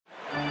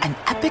An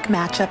epic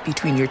matchup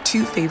between your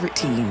two favorite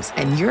teams,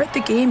 and you're at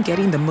the game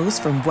getting the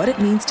most from what it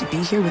means to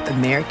be here with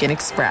American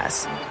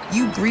Express.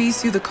 You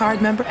breeze through the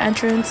card member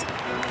entrance,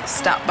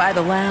 stop by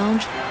the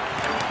lounge.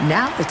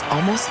 Now it's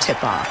almost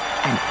tip-off,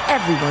 and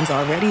everyone's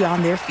already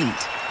on their feet.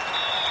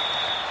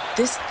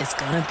 This is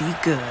gonna be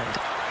good.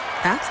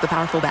 That's the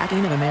powerful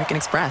backing of American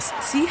Express.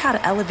 See how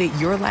to elevate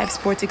your live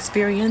sports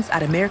experience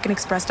at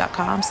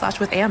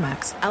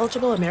americanexpress.com/with-Amex.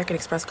 Eligible American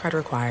Express card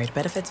required.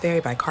 Benefits vary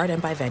by card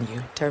and by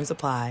venue. Terms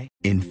apply.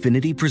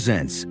 Infiniti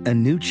presents a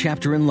new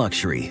chapter in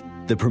luxury.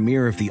 The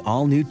premiere of the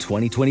all-new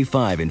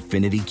 2025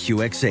 Infiniti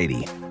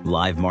QX80.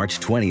 Live March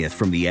 20th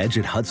from the Edge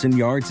at Hudson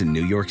Yards in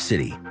New York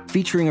City.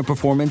 Featuring a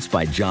performance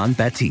by John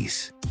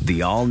Batiste.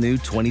 The all-new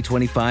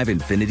 2025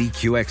 Infiniti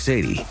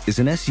QX80 is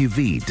an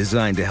SUV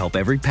designed to help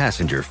every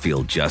passenger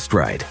feel just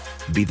right.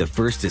 Be the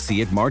first to see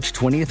it March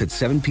 20th at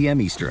 7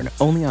 p.m. Eastern,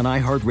 only on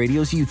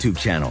iHeartRadio's YouTube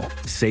channel.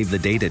 Save the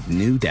date at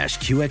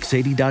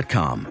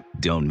new-QX80.com.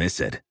 Don't miss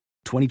it.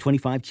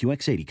 2025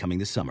 QX80 coming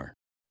this summer.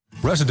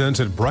 Residents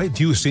at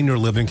Brightview Senior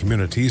Living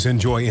Communities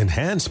enjoy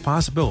enhanced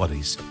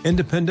possibilities,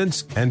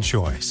 independence, and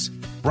choice.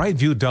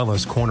 Brightview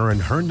Dulles Corner in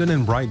Herndon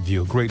and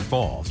Brightview, Great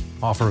Falls,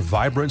 offer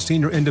vibrant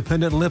senior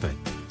independent living,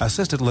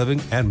 assisted living,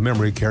 and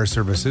memory care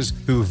services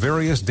through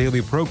various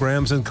daily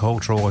programs and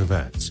cultural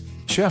events.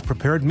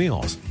 Chef-prepared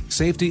meals,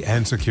 safety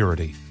and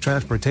security,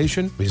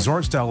 transportation,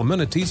 resort-style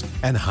amenities,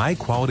 and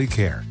high-quality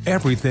care.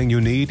 Everything you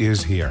need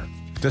is here.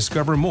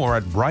 Discover more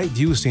at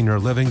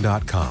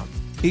brightviewseniorliving.com.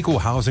 Equal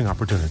housing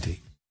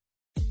opportunity.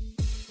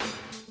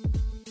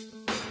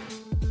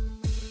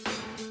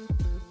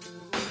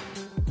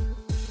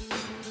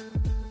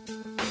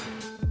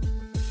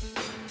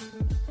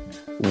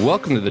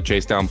 Welcome to the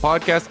Chase Down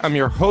Podcast. I'm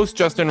your host,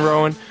 Justin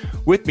Rowan.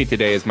 With me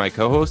today is my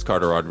co-host,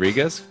 Carter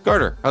Rodriguez.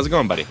 Carter, how's it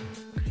going, buddy?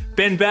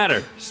 Been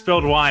better.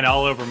 Spilled wine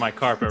all over my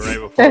carpet right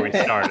before we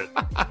started.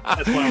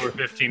 That's why we're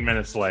 15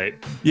 minutes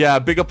late. Yeah,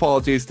 big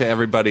apologies to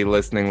everybody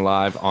listening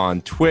live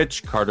on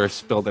Twitch. Carter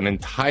spilled an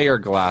entire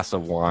glass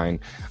of wine.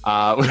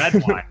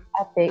 Red wine.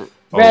 I think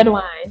red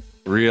wine.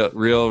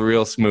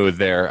 Real smooth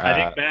there. I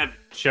think Bev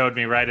showed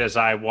me right as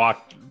I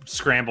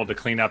scrambled to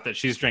clean up that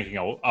she's drinking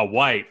a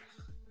white.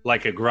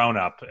 Like a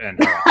grown-up, and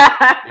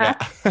yeah.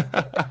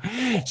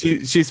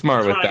 she's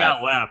smart with that. I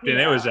got left, and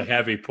it was a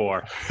heavy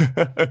pour.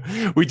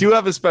 We do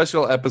have a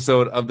special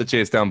episode of the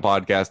Chase Down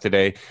Podcast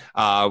today.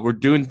 We're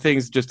doing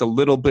things just a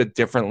little bit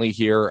differently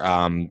here,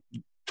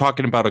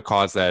 talking about a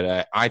cause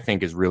that I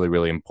think is really,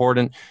 really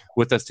important.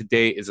 With us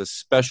today is a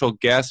special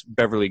guest,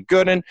 Beverly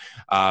Gooden.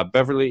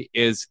 Beverly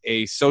is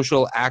a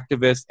social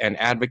activist and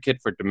advocate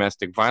for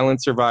domestic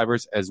violence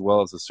survivors, as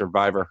well as a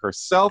survivor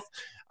herself.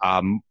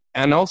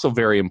 And also,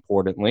 very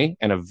importantly,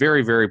 and a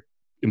very, very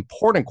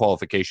important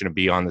qualification to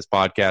be on this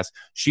podcast,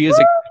 she is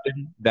a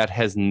kid that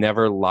has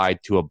never lied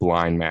to a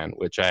blind man,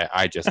 which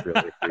I just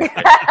really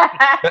appreciate.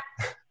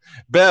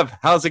 Bev,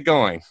 how's it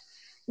going?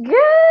 Good.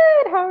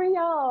 How are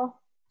y'all?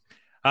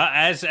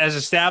 As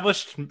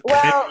established,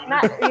 well,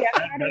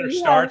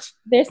 starts.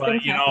 But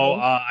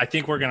I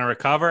think we're going to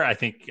recover. I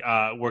think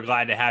we're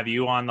glad to have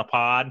you on the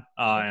pod,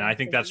 and I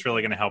think that's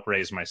really going to help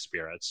raise my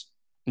spirits.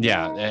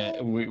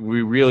 Yeah,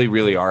 we really,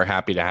 really are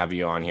happy to have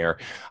you on here.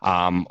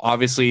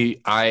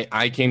 Obviously,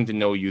 I came to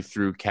know you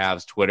through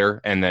Cav's Twitter,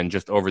 and then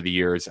just over the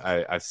years,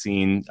 I've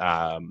seen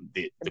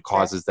the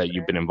causes that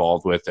you've been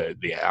involved with,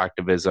 the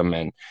activism,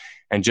 and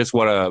just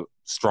what a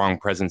strong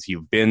presence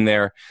you've been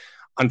there.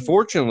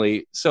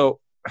 Unfortunately,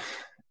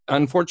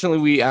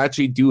 we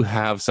actually do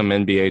have some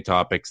NBA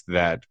topics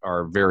that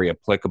are very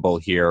applicable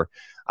here.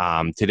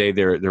 Today,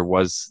 there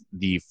was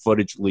the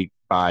footage leaked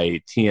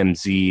by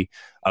TMZ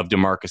of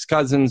DeMarcus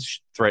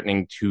Cousins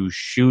threatening to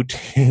shoot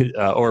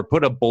or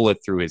put a bullet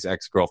through his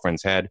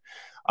ex-girlfriend's head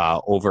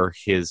over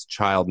his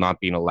child not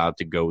being allowed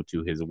to go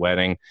to his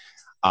wedding.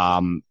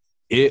 When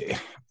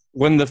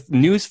the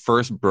news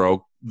first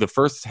broke, the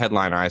first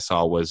headline I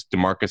saw was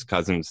DeMarcus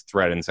Cousins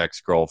threatens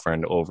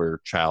ex-girlfriend over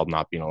child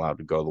not being allowed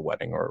to go to the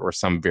wedding or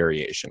some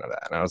variation of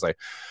that. And I was like,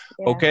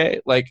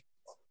 okay, like,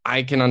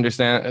 I can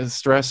understand the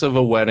stress of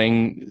a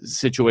wedding,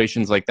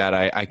 situations like that.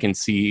 I can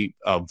see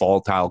a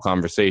volatile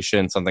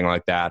conversation, something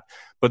like that.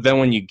 But then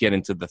when you get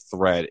into the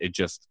thread, it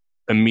just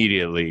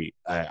immediately,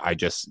 I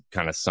just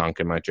kind of sunk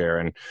in my chair.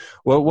 And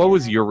what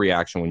was your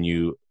reaction when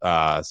you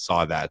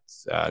saw that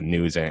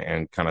news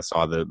and kind of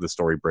saw the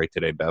story break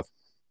today, Bev?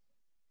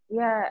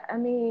 Yeah, I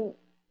mean,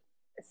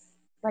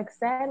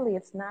 sadly,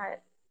 he's not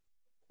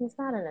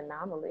an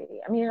anomaly.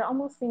 I mean, it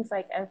almost seems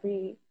like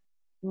every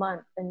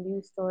month a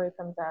news story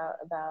comes out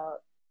about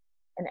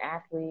an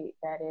athlete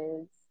that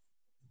is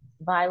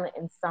violent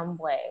in some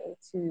way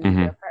to their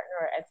partner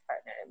or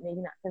ex-partner.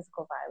 Maybe not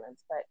physical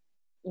violence, but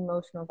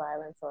emotional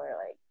violence or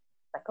like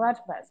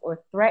psychological violence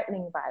or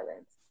threatening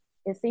violence.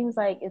 It seems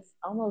like it's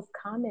almost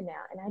common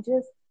now, and I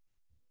just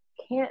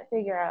can't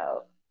figure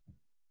out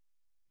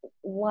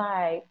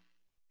why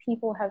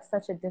people have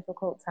such a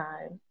difficult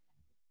time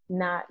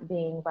not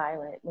being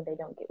violent when they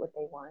don't get what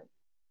they want.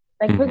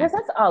 Because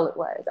that's all it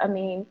was. I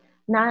mean,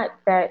 not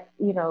that,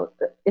 you know,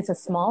 it's a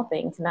small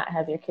thing to not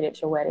have your kid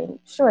at your wedding.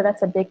 Sure,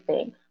 that's a big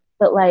thing.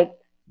 But like,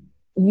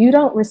 you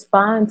don't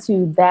respond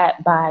to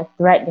that by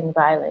threatening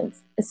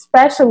violence,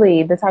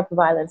 especially the type of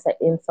violence that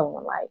ends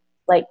someone's life.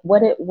 Like,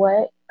 what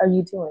are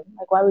you doing?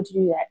 Like, why would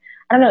you do that?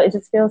 I don't know. It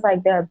just feels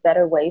like there are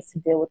better ways to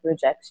deal with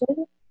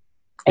rejection.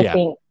 I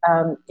think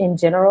in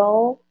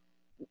general,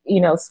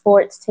 you know,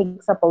 sports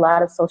takes up a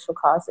lot of social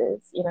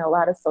causes, you know, a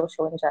lot of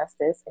social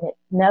injustice. And it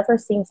never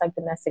seems like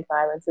domestic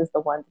violence is the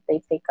one that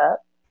they take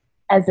up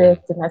as if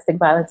domestic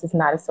violence is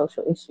not a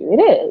social issue.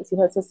 It is, you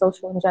know, it's a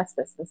social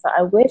injustice. And so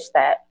I wish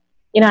that,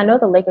 you know, I know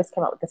the Lakers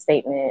came up with a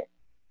statement,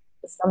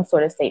 some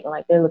sort of statement,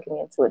 like they're looking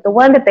into it. The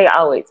one that they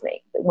always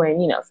make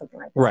when, you know, something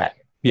like that. Right.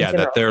 Yeah,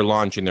 that they're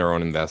launching their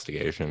own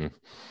investigation.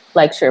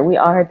 Like, sure, we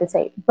all heard the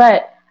tape.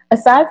 But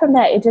aside from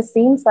that, it just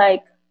seems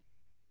like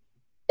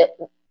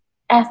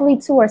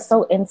athletes who are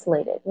so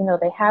insulated, you know,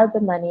 they have the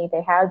money,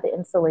 they have the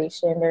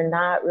insulation, they're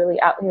not really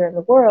out here in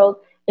the world.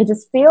 It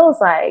just feels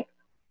like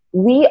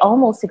we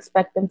almost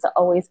expect them to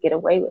always get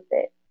away with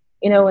it.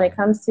 You know, when it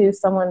comes to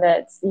someone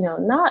that's, you know,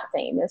 not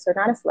famous or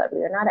not a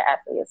celebrity or not an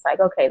athlete, it's like,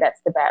 okay,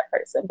 that's the bad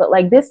person. But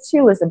like, this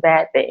too is a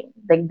bad thing.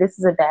 Like, this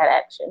is a bad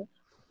action.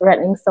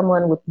 Threatening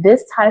someone with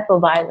this type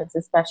of violence,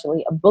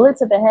 especially a bullet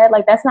to the head,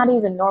 like, that's not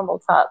even normal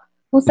talk.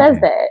 Who says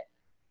that?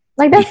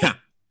 Like, that's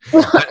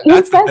who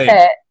says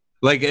that?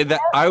 Like,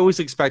 I was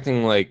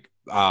expecting like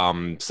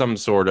some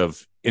sort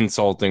of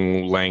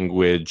insulting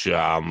language,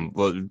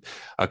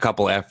 a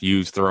couple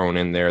FUs thrown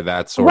in there,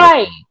 that sort of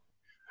thing.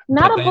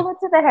 Not a bullet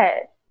to the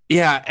head.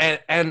 Yeah,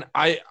 and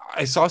I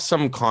saw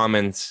some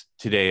comments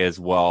today as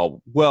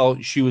well.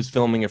 Well, she was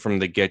filming it from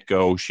the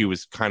get-go. She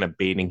was kind of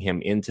baiting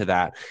him into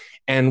that.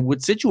 And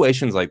with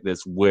situations like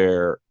this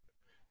where,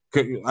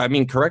 I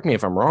mean, correct me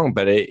if I'm wrong,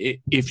 but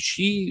if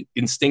she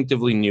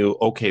instinctively knew,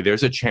 okay,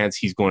 there's a chance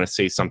he's going to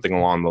say something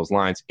along those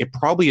lines, it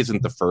probably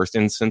isn't the first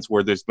instance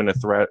where there's been a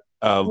threat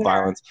of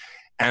violence.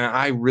 And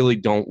I really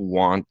don't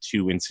want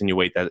to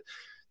insinuate that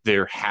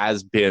there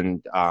has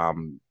been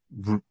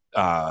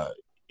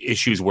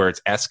issues where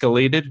it's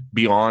escalated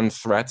beyond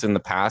threats in the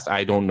past.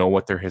 I don't know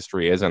what their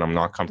history is, and I'm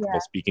not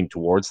comfortable speaking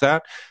towards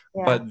that.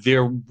 But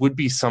there would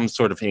be some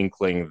sort of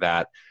inkling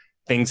that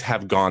things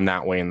have gone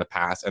that way in the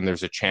past, and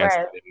there's a chance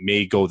that it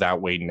may go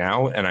that way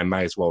now, and I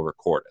might as well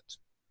record it.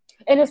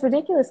 And it's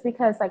ridiculous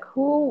because, like,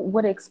 who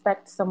would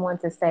expect someone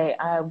to say,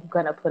 I'm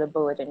going to put a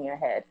bullet in your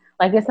head?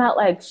 Like, it's not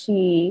like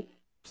she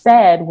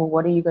said, well,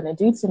 what are you going to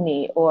do to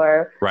me?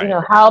 Or, you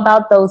know, how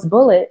about those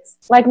bullets?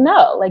 Like,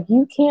 no, like,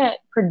 you can't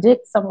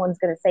predict someone's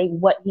going to say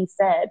what he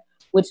said,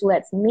 which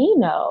lets me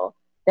know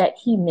that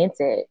he meant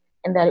it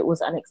and that it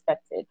was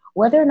unexpected.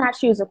 Whether or not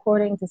she was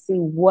recording to see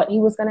what he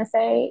was going to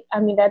say, I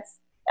mean,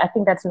 I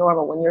think that's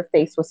normal when you're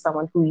faced with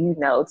someone who you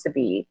know to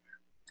be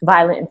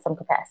violent in some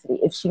capacity,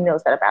 if she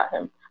knows that about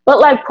him. But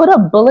like, put a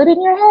bullet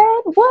in your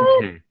head?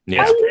 What? Mm-hmm.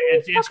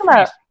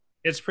 Yeah,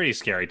 it's pretty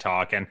scary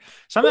talk. And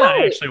something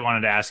I actually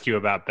wanted to ask you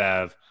about,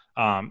 Bev.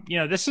 You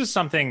know, this is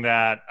something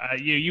that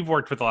you've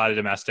worked with a lot of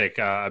domestic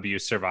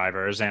abuse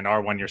survivors and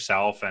are one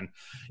yourself. And,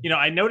 you know,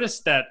 I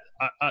noticed that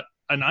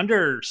an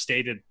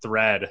understated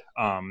thread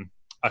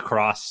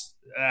across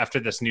after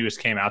this news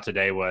came out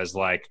today was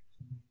like,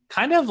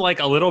 kind of like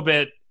a little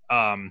bit,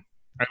 it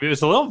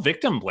was a little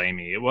victim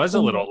blamey. It was a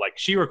little like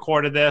she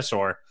recorded this,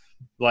 or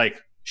like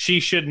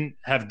she shouldn't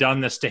have done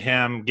this to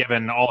him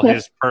given all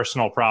his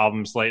personal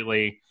problems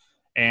lately.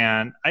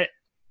 And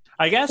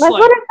I guess like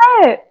what is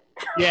that?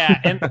 Yeah.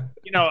 And,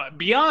 you know,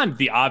 beyond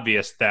the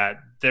obvious that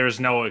there's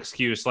no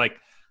excuse, like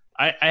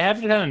I have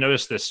kind of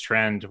noticed this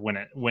trend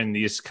when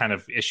these kind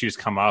of issues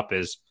come up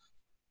is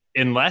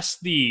unless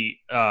the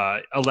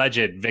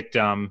alleged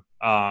victim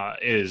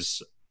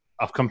is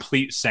a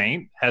complete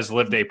saint, has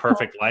lived a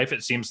perfect life,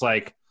 it seems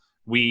like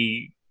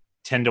we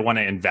tend to want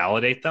to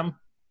invalidate them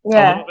a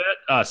little bit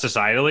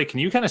societally. Can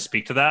you kind of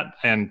speak to that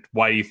and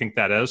why you think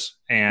that is?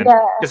 And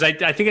because I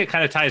think it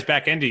kind of ties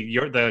back into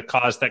the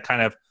cause that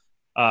kind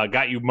of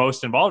got you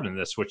most involved in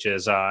this, which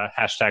is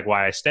hashtag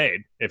why I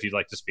stayed, if you'd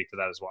like to speak to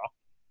that as well.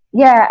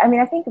 Yeah, I mean,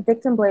 I think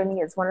victim blaming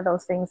is one of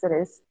those things that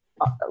is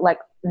like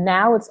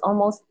now it's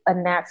almost a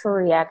natural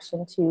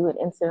reaction to an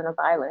incident of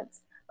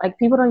violence. Like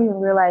people don't even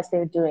realize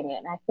they're doing it.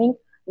 And I think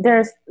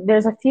there's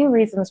a few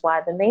reasons why.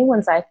 The main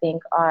ones I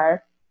think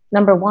are,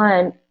 number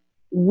one,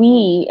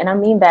 and I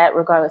mean that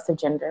regardless of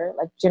gender,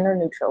 like gender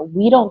neutral,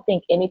 we don't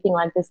think anything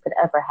like this could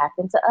ever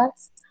happen to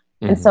us.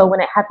 Mm-hmm. And so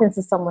when it happens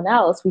to someone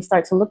else, we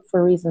start to look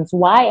for reasons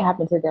why it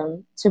happened to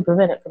them to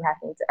prevent it from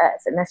happening to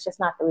us. And that's just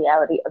not the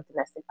reality of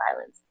domestic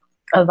violence,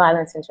 of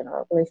violence in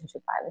general,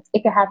 relationship violence.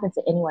 It can happen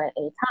to anyone at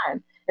any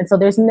time. And so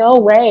there's no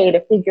way to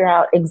figure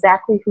out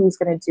exactly who's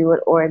going to do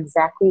it or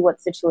exactly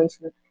what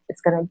situation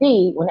it's going to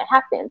be when it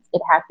happens.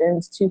 It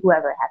happens to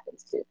whoever it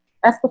happens to.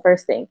 That's the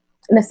first thing.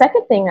 And the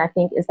second thing I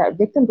think is that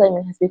victim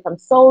blaming has become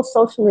so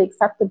socially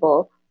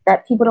acceptable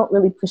that people don't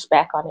really push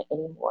back on it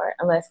anymore,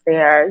 unless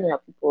they're, you know,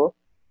 people,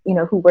 you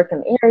know, who work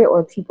in the area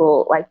or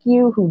people like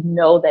you who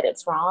know that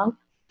it's wrong.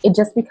 It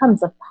just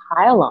becomes a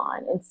pile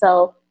on. And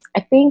so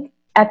I think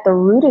at the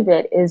root of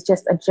it is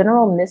just a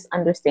general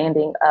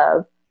misunderstanding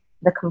of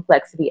the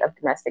complexity of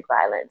domestic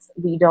violence.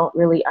 We don't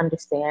really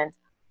understand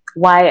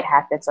why it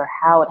happens or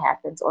how it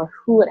happens or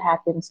who it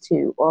happens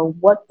to or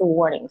what the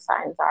warning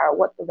signs are or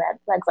what the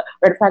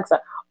red flags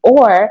are,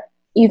 or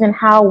even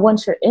how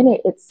once you're in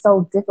it, it's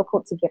so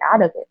difficult to get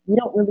out of it. We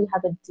don't really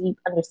have a deep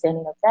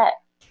understanding of that.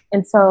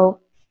 And so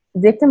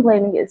victim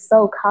blaming is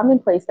so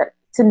commonplace that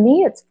to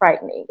me, it's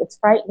frightening. It's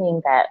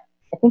frightening that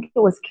I think it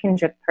was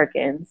Kendrick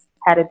Perkins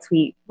had a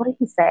tweet. What did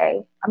he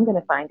say? I'm going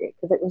to find it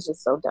because it was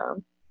just so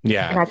dumb.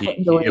 Yeah, and I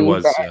couldn't believe it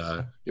was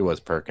that. It was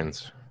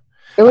Perkins.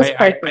 It was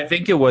Perkins. I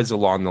think it was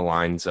along the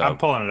lines of, I'm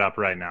pulling it up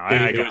right now.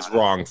 It was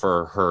wrong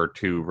for her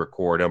to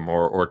record him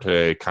or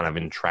to kind of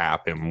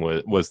entrap him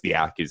was the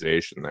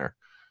accusation there.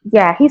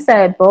 Yeah, he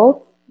said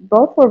both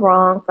were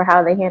wrong for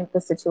how they handled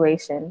the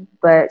situation,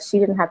 but she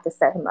didn't have to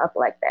set him up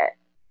like that.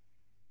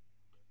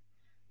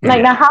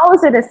 Like, now, how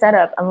is it a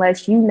setup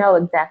unless you know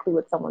exactly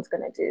what someone's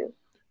going to do?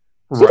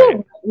 She didn't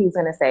know what he was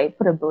going to say,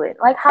 put a bullet.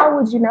 Like, how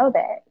would you know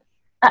that?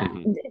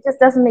 It just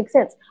doesn't make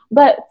sense.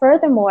 But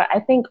furthermore,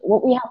 I think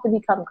what we have to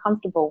become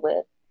comfortable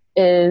with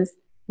is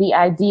the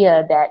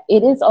idea that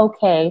it is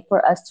okay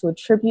for us to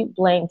attribute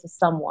blame to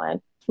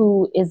someone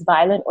who is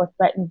violent or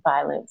threatened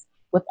violence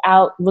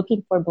without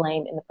looking for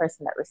blame in the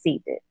person that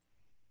received it.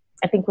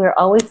 I think we're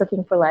always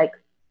looking for like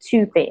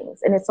two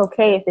things, and it's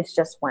okay if it's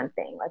just one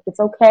thing. Like, it's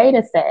okay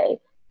to say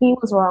he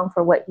was wrong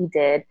for what he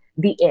did,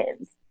 the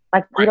end.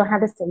 Like, you don't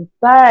have to say,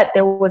 but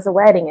there was a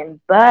wedding, and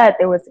but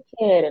there was a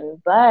kid,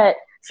 and but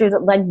she was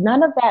like,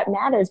 none of that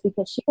matters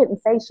because she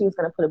didn't say she was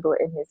going to put a bullet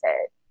in his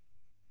head.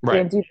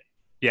 Right.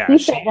 Yeah. He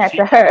said that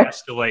to her.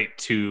 Escalate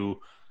to,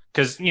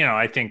 because, you know,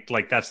 I think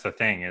like that's the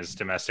thing is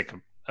domestic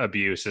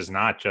abuse is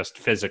not just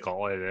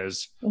physical. It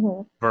is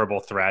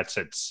verbal threats.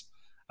 It's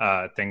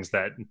things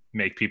that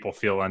make people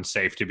feel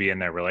unsafe to be in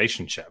their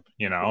relationship,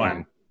 you know,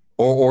 and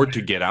or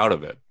to get out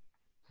of it.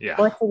 Yeah.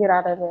 Or to get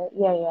out of it.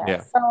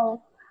 Yeah.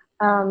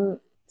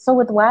 So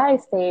with Why I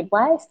Stayed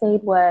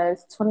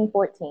was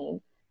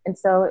 2014. And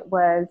so it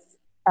was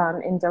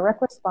in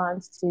direct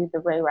response to the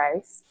Ray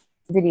Rice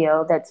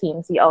video that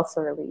TMZ also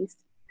released.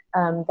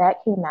 That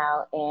came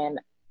out. And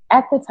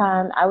at the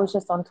time, I was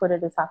just on Twitter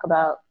to talk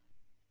about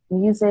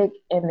music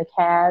and the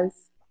Cavs.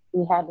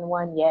 We hadn't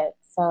won yet.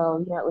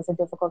 So, you know, it was a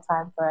difficult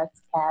time for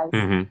us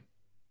Cavs,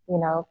 you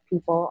know,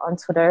 people on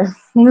Twitter.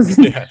 It was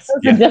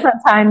a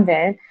different time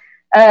then.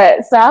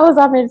 So I was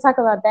on there to talk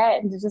about that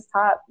and to just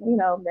talk, you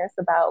know, mess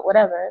about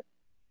whatever.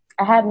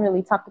 I hadn't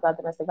really talked about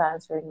domestic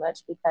violence very much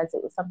because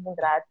it was something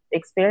that I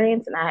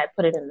experienced and I had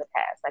put it in the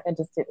past. Like, I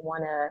just didn't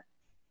want to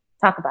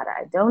talk about it.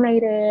 I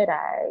donated,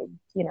 I,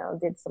 you know,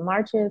 did some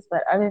marches,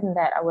 but other than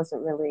that, I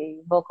wasn't really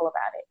vocal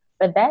about it.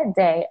 But that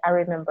day, I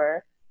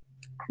remember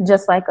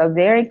just like a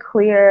very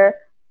clear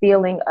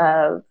feeling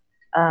of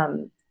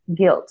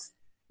guilt,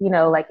 you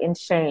know, like in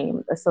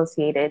shame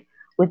associated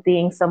with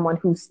being someone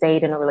who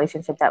stayed in a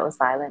relationship that was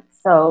violent.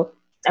 So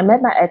I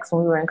met my ex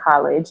when we were in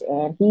college,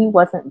 and he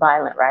wasn't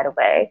violent right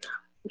away.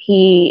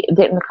 He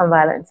didn't become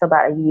violent until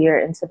about a year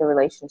into the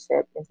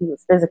relationship, and he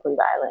was physically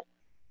violent.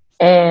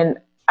 And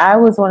I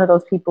was one of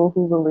those people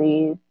who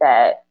believed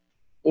that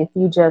if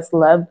you just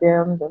love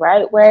them the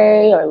right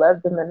way or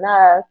love them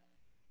enough,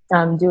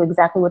 do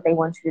exactly what they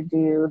want you to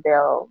do,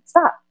 they'll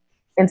stop.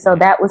 And so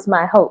that was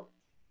my hope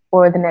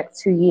for the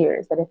next 2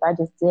 years, that if I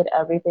just did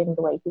everything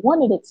the way he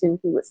wanted it to,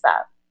 he would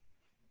stop.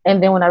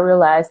 And then when I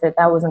realized that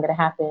that wasn't going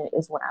to happen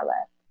is when I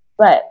left.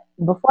 But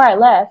before I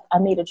left, I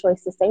made a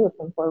choice to stay with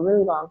him for a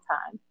really long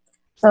time.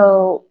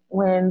 So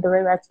when the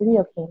Ray Rice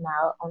video came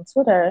out on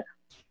Twitter,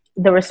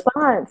 the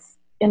response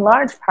in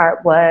large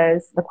part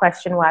was the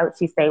question, why would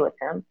she stay with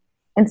him?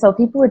 And so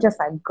people were just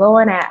like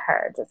going at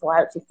her, just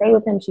why would she stay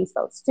with him? She's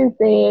so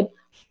stupid.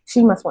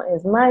 She must want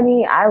his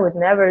money. I would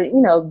never,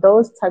 you know,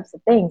 those types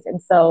of things.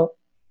 And so,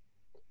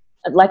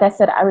 like I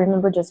said, I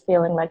remember just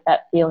feeling like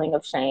that feeling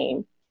of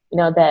shame, you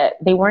know, that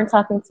they weren't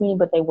talking to me,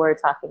 but they were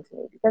talking to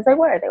me because they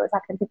were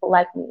talking to people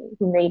like me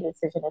who made a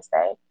decision to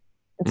stay.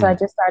 And so I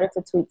just started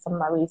to tweet some of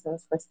my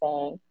reasons for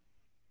staying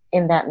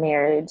in that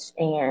marriage.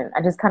 And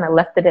I just kind of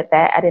left it at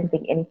that. I really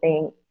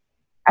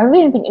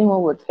didn't think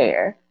anyone would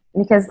care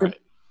because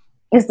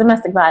it's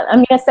domestic violence. I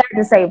mean, it's sad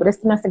to say, but it's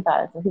domestic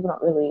violence, and people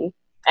don't really,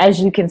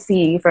 as you can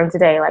see from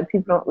today, like,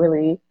 people don't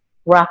really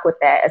rock with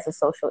that as a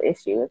social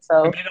issue.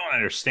 So they don't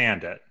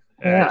understand it.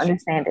 They don't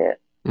understand it.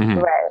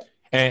 Right.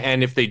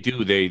 And if they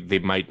do, they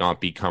might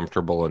not be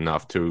comfortable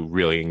enough to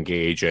really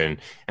engage and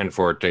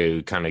for it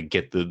to kind of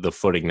get the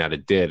footing that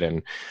it did.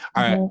 And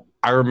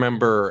I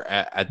remember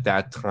at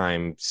that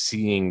time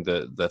seeing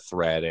the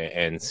thread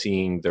and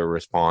seeing the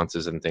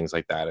responses and things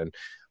like that. And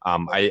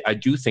I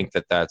do think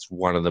that that's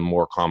one of the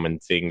more common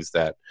things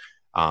that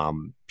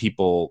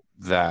people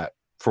that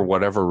for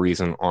whatever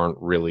reason aren't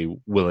really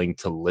willing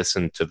to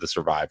listen to the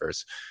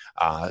survivors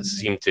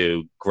seem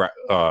to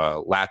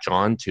latch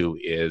on to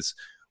is,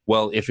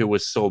 well, if it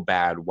was so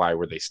bad, why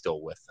were they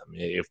still with them?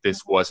 If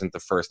this wasn't the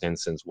first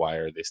instance, why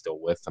are they still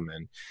with them?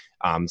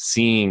 And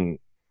seeing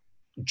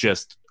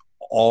just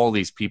all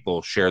these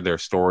people share their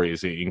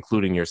stories,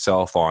 including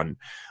yourself, on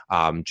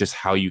just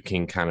how you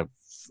can kind of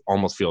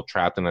almost feel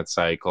trapped in that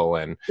cycle.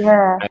 And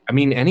I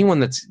mean, anyone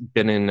that's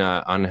been in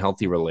an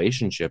unhealthy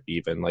relationship,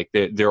 even, like,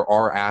 there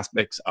are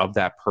aspects of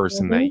that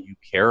person that you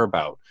care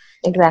about.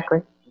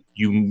 Exactly.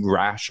 You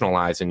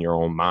rationalize in your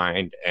own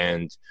mind,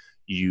 and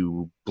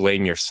you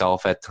blame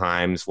yourself at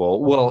times.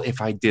 Well,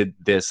 if I did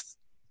this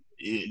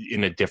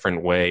in a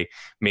different way,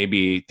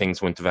 maybe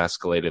things wouldn't have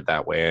escalated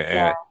that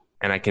way.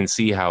 And I can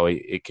see how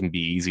it can be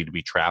easy to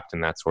be trapped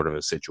in that sort of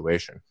a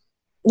situation.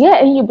 Yeah,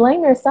 and you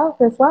blame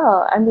yourself as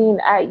well. I mean,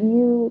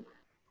 you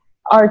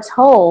are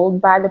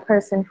told by the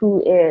person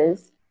who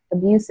is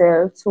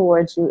abusive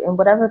towards you in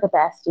whatever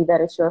capacity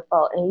that it's your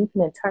fault, and you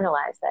can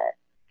internalize that.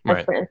 Like,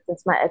 Right. for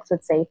instance, my ex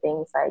would say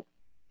things like,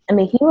 I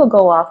mean, he would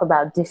go off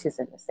about dishes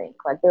in the sink.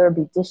 Like, there would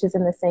be dishes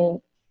in the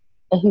sink,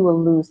 and he would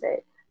lose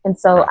it. And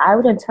so Right. I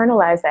would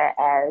internalize that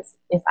as,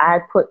 if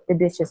I put the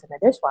dishes in the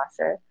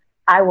dishwasher,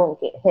 I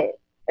won't get hit.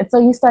 And so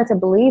you start to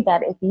believe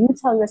that if you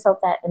tell yourself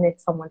that, and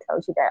if someone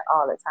tells you that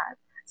all the time.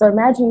 So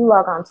imagine you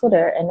log on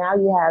Twitter and now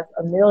you have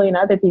a million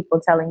other people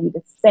telling you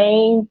the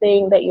same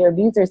thing that your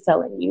abuser is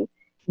telling you.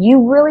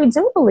 You really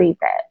do believe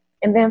that.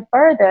 And then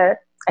further,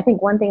 I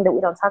think one thing that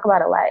we don't talk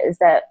about a lot is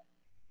that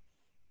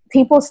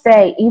people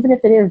stay, even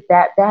if it is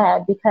that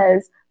bad,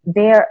 because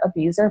their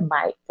abuser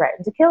might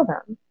threaten to kill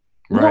them.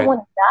 You Right. don't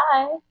want to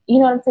die. You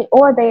know what I'm saying?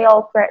 Or they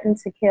all threaten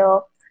to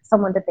kill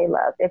someone that they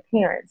love, their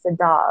parents, a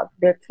dog,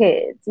 their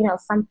kids,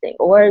 something,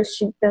 or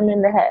shoot them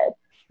in the head,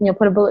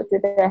 put a bullet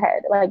through their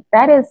head. Like,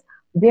 that is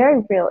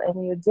very real. And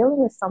when you're dealing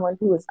with someone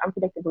who is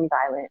unpredictably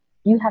violent,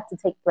 you have to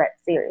take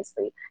threats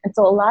seriously. And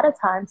so a lot of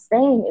times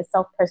staying is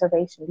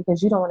self-preservation,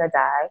 because you don't want to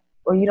die,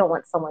 or you don't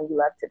want someone you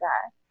love to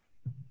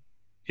die.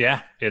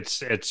 Yeah,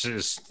 it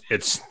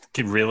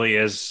really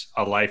is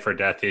a life or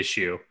death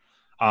issue.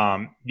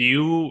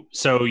 You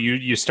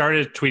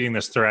started tweeting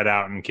this thread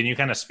out, and can you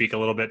kind of speak a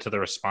little bit to the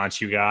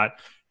response you got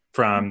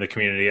from the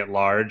community at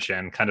large,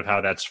 and kind of how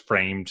that's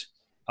framed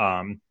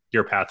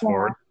your path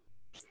forward?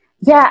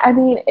 Yeah, I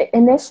mean,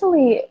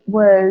 initially it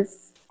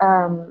was,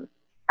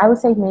 I would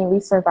say, mainly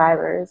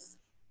survivors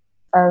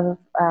of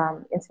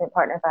intimate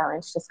partner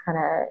violence just kind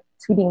of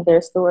tweeting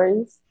their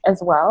stories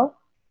as well.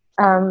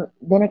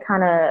 Then it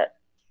kind of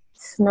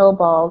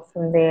snowballed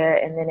from there,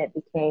 and then it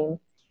became,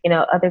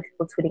 other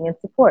people tweeting in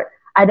support.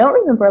 I don't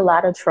remember a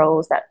lot of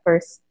trolls that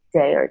first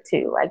day or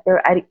two. Like,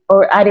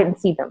 I didn't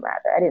see them,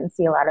 rather. I didn't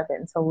see a lot of it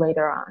until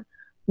later on.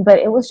 But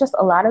it was just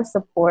a lot of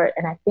support,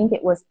 and I think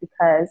it was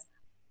because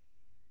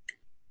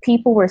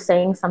people were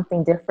saying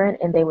something different,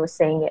 and they were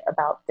saying it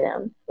about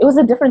them. It was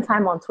a different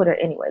time on Twitter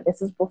anyway.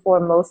 This is before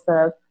most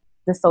of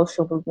the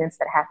social movements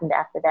that happened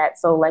after that.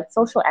 So, like,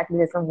 social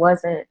activism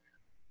wasn't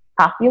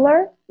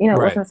popular. It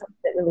wasn't something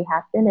that really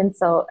happened. And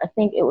so I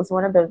think it was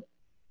one of the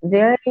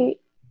very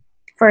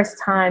first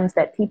times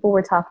that people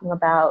were talking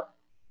about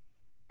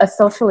a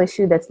social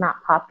issue that's not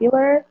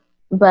popular,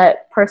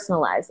 but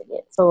personalizing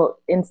it. So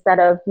instead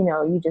of,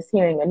 you just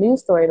hearing a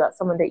news story about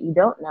someone that you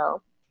don't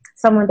know,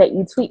 someone that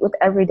you tweet with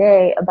every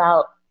day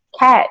about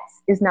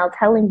cats is now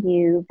telling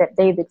you that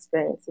they've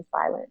experienced this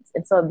violence.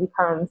 And so it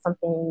becomes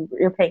something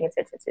you're paying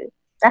attention to.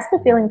 That's the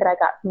feeling that I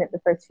got from it the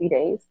first few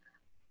days.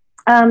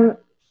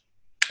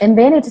 And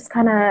then it just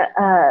kind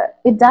of,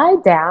 it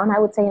died down, I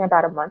would say, in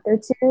about a month or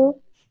two.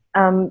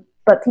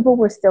 But people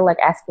were still, like,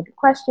 asking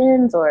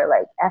questions or,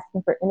 like,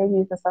 asking for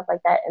interviews and stuff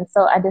like that. And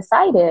so I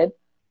decided,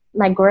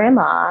 my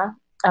grandma,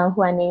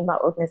 who I named my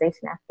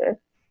organization after,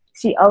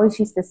 she always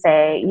used to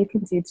say, you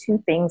can do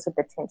two things with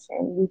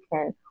attention. You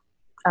can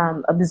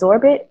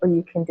absorb it, or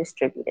you can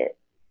distribute it.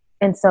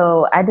 And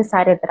so I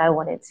decided that I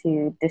wanted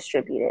to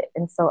distribute it.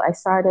 And so I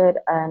started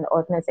an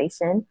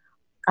organization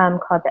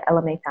called the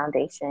LMA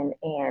Foundation.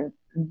 And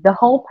the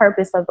whole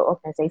purpose of the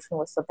organization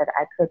was so that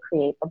I could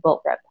create a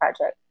boat wrap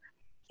project.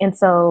 And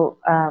so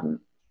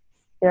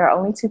there are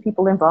only two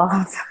people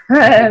involved,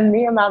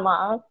 me and my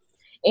mom.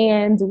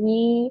 And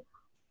we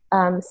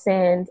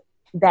send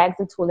bags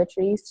of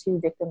toiletries to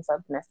victims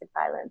of domestic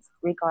violence,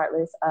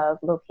 regardless of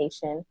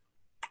location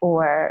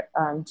or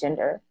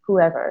gender,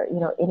 whoever.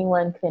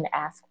 Anyone can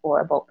ask for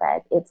a boat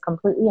bag. It's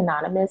completely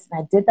anonymous.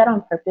 And I did that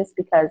on purpose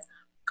because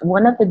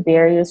one of the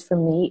barriers for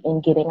me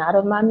in getting out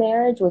of my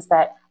marriage was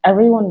that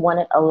everyone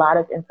wanted a lot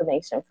of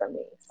information from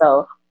me.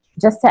 So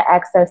just to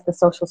access the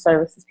social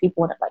services,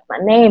 people wanted, like, my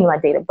name, my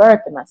date of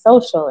birth, and my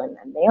social, and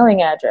my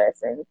mailing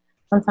address, and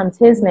sometimes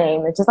his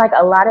name. It's just, like,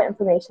 a lot of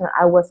information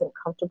I wasn't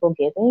comfortable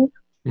giving.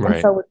 Right.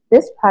 And so with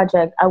this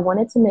project, I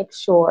wanted to make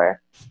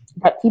sure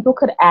that people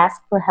could ask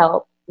for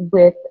help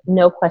with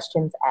no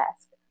questions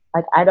asked.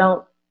 Like, I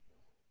don't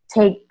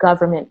take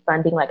government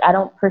funding. Like, I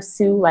don't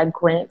pursue, like,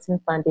 grants and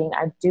funding.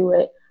 I do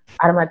it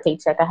out of my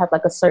paycheck. I have,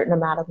 like, a certain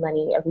amount of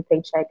money every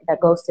paycheck that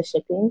goes to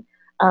shipping.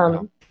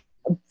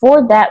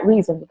 For that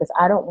reason, because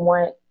I don't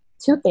want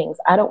two things.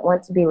 I don't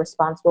want to be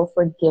responsible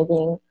for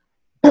giving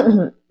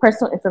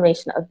personal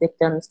information of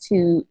victims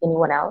to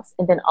anyone else.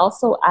 And then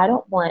also, I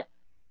don't want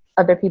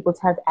other people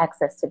to have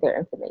access to their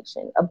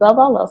information. Above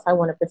all else, I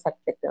want to protect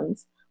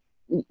victims.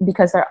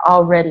 because they're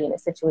already in a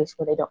situation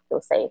where they don't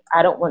feel safe.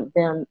 I don't want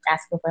them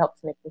asking for help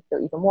to make them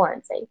feel even more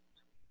unsafe.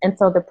 And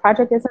so the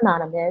project is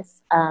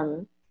anonymous.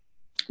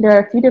 There are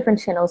a few different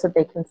channels that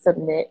they can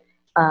submit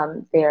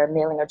their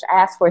mailing address,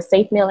 ask for a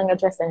safe mailing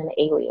address and an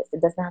alias.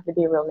 It doesn't have to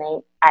be a real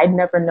name. I'd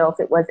never know if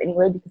it was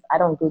anyway because I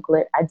don't Google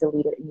it. I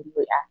delete it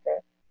immediately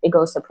after it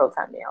goes to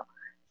Proton Mail.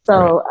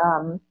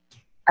 So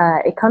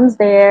it comes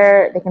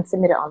there. They can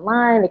submit it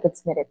online. They can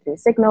submit it through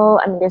Signal.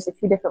 I mean, there's a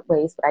few different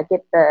ways, but I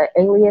get the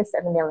alias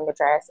and the mailing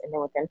address, and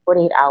then within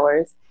 48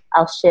 hours,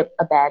 I'll ship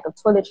a bag of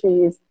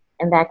toiletries,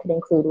 and that could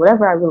include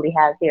whatever I really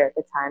have here at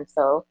the time.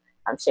 So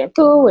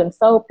shampoo and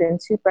soap and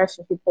toothbrush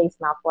and toothpaste,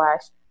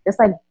 mouthwash, just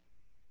like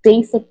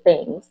basic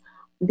things,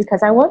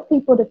 because I want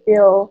people to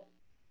feel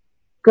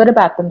good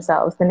about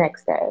themselves the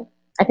next day.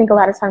 I think a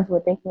lot of times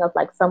we're thinking of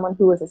like someone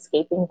who is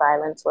escaping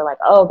violence. We're like,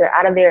 oh, they're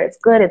out of there. It's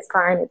good. It's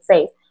fine. It's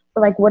safe.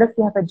 But like, what if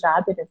you have a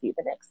job interview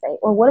the next day?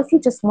 Or what if you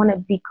just want to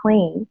be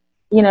clean?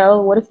 You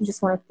know, what if you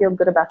just want to feel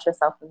good about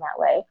yourself in that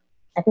way?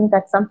 I think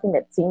that's something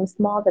that seems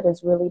small that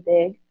is really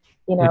big.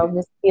 You know,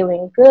 just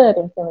feeling good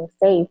and feeling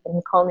safe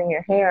and combing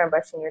your hair and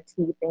brushing your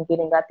teeth and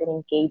getting up and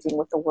engaging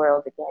with the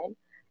world again.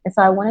 And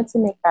so I wanted to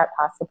make that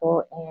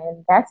possible.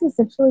 And that's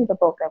essentially the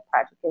Bolt Bag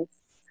Project is.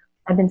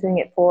 I've been doing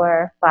it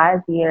for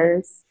 5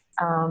 years.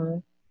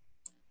 To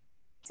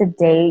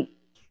date,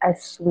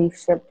 we've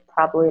shipped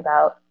probably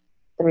about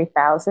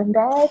 3,000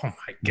 bags. Oh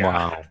my God.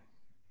 Wow.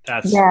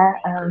 That's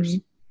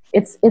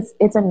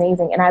it's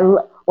amazing. And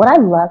what I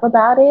love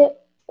about it,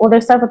 well,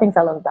 there's several things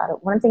I love about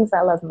it. One of the things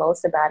I love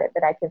most about it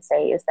that I can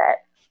say is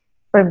that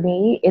for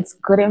me, it's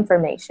good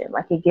information.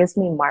 Like it gives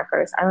me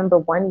markers. I remember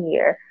one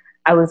year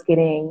I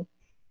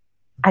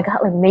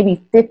got like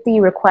maybe 50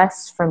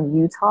 requests from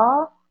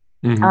Utah.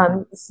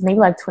 Maybe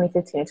like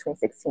 2015 or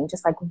 2016,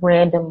 just like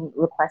random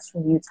requests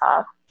from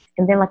Utah.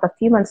 And then like a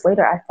few months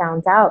later, I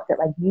found out that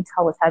like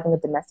Utah was having a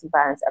domestic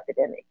violence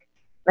epidemic.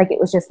 Like it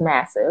was just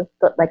massive.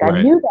 But like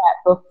I knew that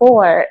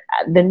before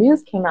the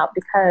news came out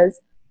because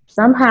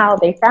somehow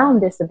they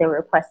found this and they were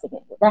requesting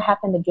it. That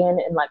happened again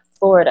in like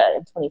Florida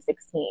in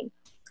 2016.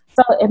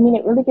 So, I mean,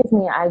 it really gives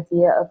me an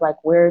idea of like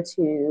where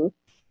to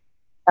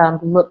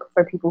look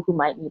for people who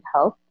might need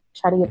help,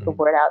 try to get the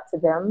word out to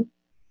them.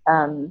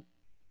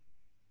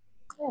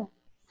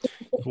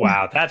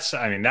 Wow, that's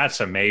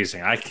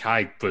amazing. I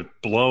was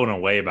blown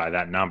away by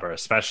that number,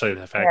 especially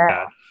the fact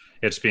that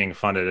it's being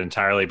funded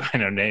entirely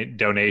by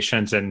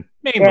donations and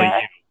mainly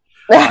you.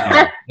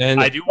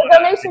 And I do want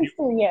donations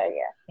too.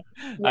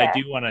 I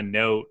do want to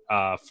note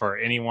for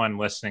anyone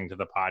listening to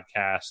the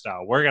podcast,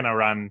 we're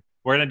gonna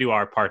do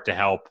our part to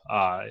help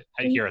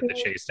here at the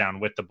Chase Down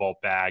with the Bolt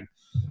Bag.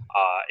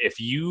 If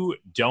you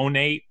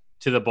donate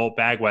to the Bolt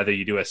Bag, whether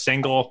you do a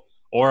single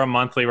or a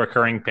monthly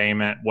recurring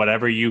payment,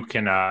 whatever you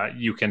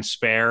can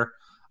spare,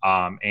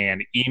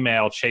 and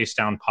email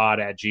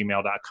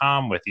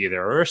chasedownpod@gmail.com with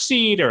either a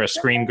receipt or a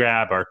screen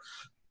grab, or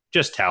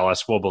just tell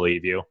us, we'll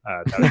believe you.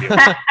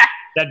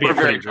 We're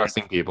very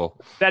trusting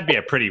people. That'd be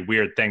a pretty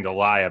weird thing to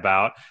lie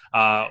about.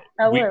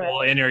 We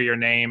will enter your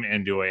name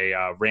into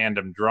a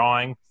random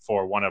drawing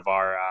for one of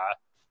our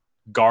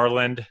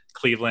Garland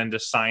Cleveland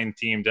sign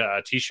themed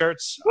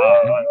t-shirts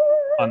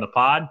on the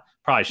pod.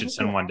 Probably should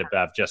send one to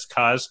Bev just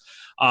cause.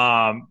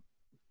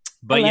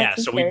 But yeah,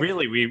 so we'd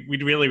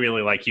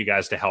really like you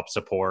guys to help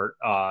support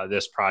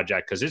this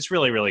project because it's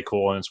really, really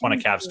cool. And it's one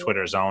of Cav's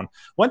Twitter zone.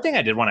 One thing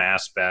I did want to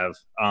ask Bev,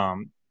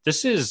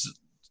 this is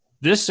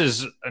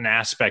an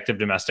aspect of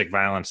domestic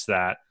violence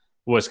that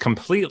was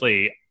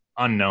completely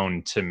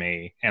unknown to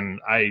me. And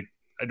I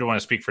don't want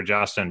to speak for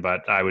Justin,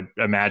 but I would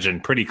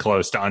imagine pretty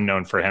close to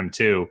unknown for him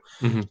too.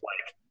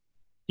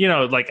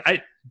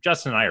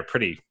 Justin and I are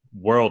pretty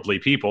worldly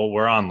people.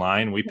 We're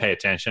online. We pay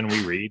attention.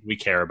 We read. We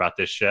care about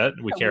this shit.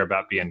 We care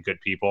about being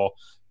good people.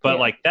 But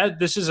like that,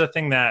 this is a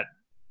thing that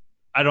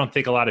I don't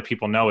think a lot of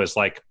people know is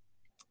like,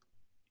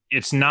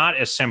 it's not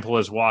as simple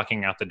as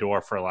walking out the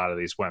door for a lot of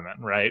these women,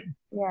 right?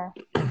 Yeah.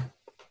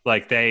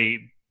 Like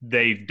they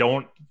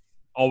don't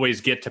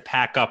always get to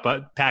pack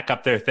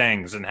up their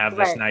things and have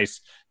this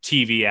nice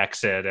TV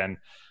exit. And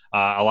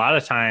a lot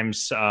of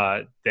times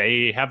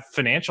they have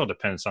financial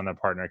dependence on their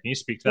partner. Can you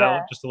speak to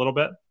that just a little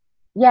bit?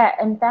 Yeah,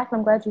 in fact,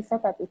 I'm glad you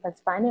said that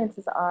because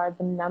finances are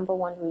the number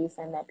one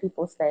reason that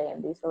people stay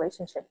in these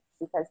relationships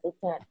because they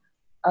can't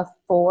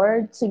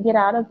afford to get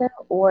out of them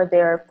or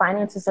their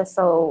finances are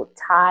so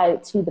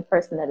tied to the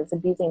person that is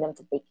abusing them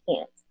that they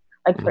can't.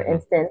 Like, for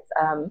instance,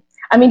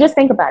 just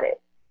think about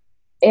it.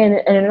 In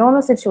a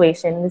normal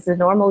situation, this is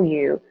normal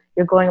you're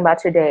going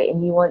about your day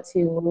and you want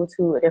to move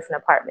to a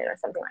different apartment or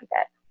something like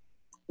that.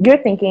 You're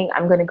thinking,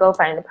 I'm going to go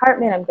find an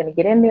apartment. I'm going to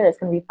get in there. It's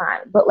going to be fine.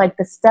 But like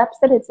the steps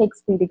that it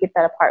takes for you to get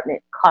that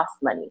apartment cost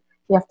money.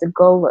 You have to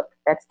go look.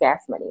 That's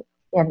gas money.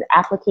 You have the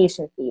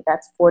application fee.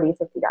 That's $40,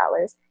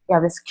 $50. You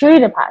have a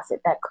security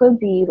deposit. That could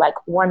be like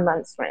 1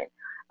 month's rent.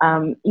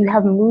 You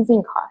have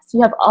moving costs.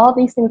 You have all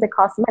these things that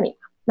cost money.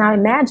 Now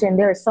imagine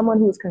there is someone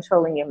who is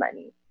controlling your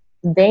money.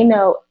 They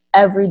know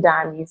every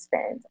dime you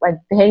spend. Like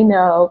they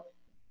know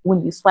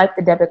when you swipe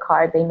the debit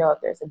card, they know if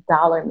there's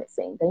 $1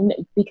 missing. They know,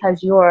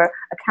 because your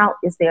account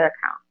is their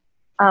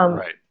account.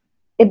 Right.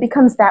 It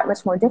becomes that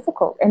much more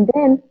difficult. And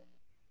then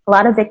a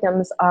lot of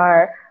victims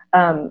are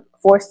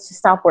forced to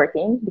stop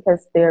working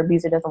because their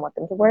abuser doesn't want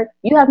them to work.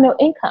 You have no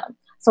income.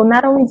 So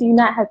not only do you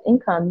not have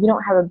income, you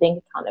don't have a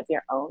bank account of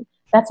your own.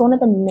 That's one of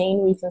the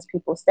main reasons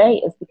people stay,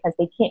 is because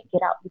they can't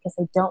get out because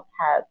they don't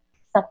have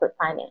separate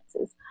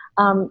finances.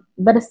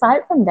 But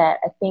aside from that,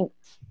 I think,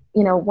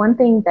 one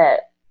thing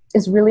that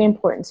is really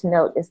important to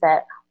note is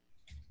that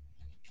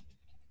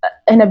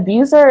an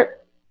abuser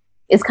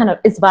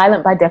is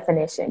violent by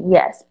definition,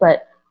 yes,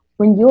 but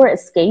when you're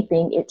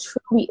escaping, it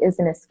truly is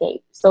an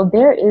escape. So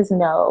there is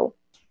no,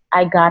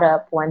 I got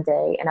up one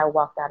day and I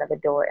walked out of a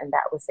door and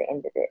that was the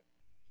end of it.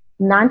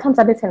 9 times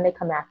out of 10, they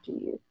come after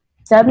you.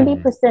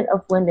 70%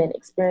 of women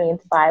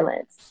experience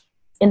violence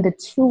in the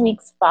 2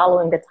 weeks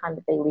following the time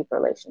that they leave a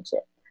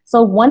relationship.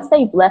 So once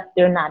they've left,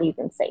 they're not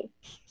even safe.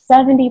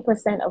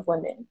 70% of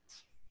women.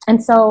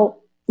 And so,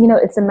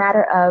 it's a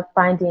matter of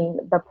finding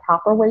the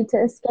proper way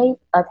to escape,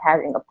 of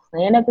having a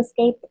plan of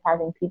escape, of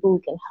having people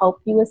who can help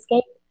you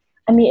escape.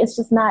 I mean, it's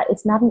not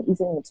an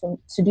easy thing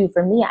to do.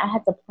 For me, I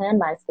had to plan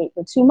my escape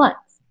for 2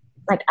 months.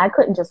 Like, I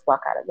couldn't just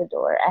walk out of the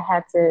door. I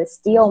had to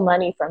steal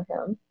money from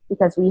him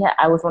because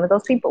I was one of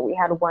those people. We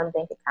had one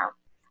bank account.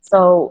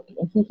 So,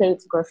 and he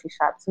hates grocery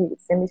shops. So he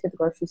would send me to the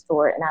grocery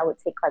store and I would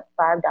take like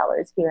 $5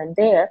 here and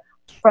there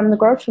from the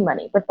grocery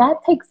money. But that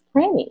takes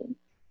planning.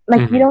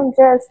 Like, you don't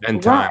just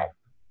and time.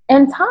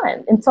 And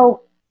time. And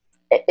so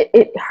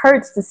it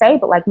hurts to say,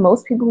 but like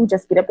most people who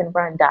just get up and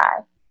run die.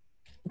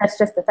 That's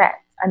just a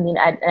fact. I mean,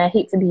 I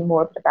hate to be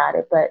morbid about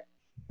it, but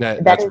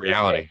that's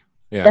reality.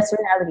 Yeah. That's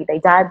reality. They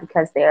die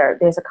because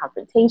there's a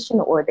confrontation,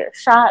 or they're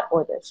shot,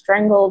 or they're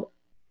strangled,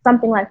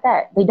 something like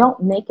that. They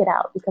don't make it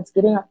out because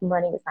getting up and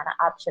running is not an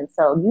option.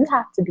 So you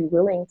have to be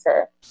willing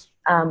to,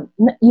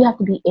 you have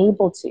to be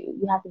able to,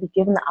 you have to be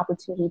given the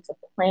opportunity to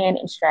plan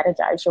and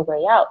strategize your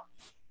way out.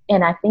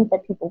 And I think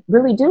that people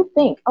really do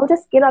think, oh,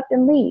 just get up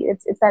and leave.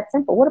 It's that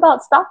simple. What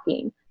about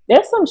stalking?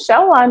 There's some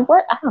show on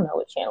I don't know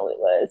what channel it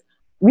was.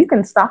 You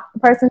can stalk the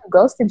person who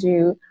ghosted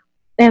you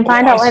and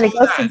find out why they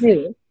ghosted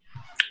you.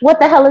 What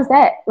the hell is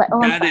that? Like,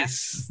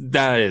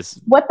 that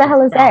is. What the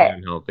hell is that?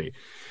 Unhealthy.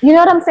 You know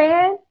what I'm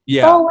saying?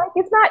 Yeah. So like,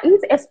 it's not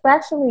easy,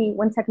 especially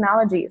when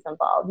technology is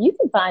involved. You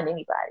can find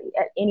anybody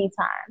at any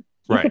time.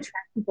 You can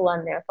track people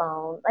on their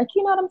phone. Like,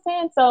 you know what I'm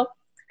saying? So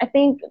I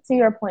think, to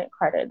your point,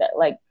 Carter, that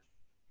like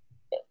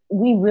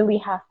we really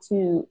have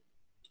to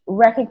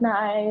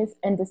recognize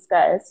and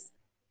discuss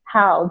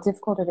how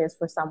difficult it is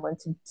for someone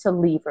to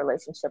leave a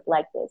relationship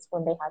like this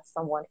when they have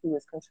someone who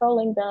is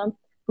controlling them,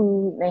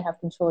 who may have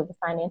control of the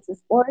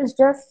finances, or is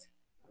just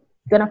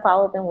going to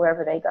follow them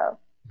wherever they go.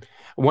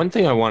 One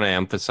thing I want to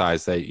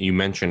emphasize that you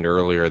mentioned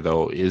earlier,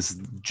 though, is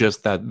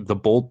just that the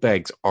bolt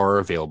bags are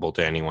available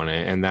to anyone.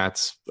 And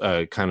that's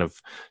kind of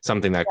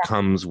something that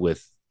comes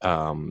with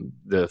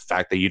the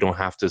fact that you don't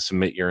have to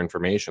submit your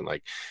information.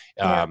 Like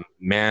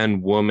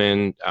man,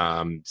 woman,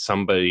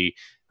 somebody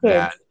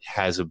that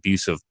has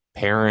abusive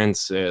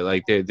parents,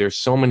 like there's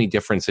so many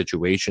different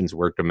situations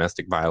where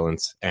domestic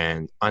violence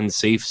and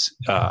unsafe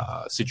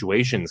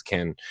situations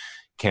can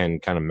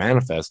kind of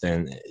manifest,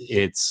 and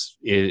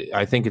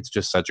I think it's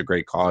just such a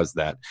great cause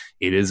that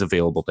it is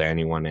available to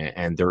anyone,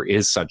 and there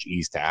is such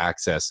ease to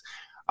access.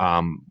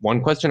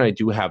 One question I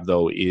do have,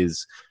 though,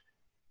 is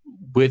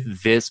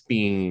with this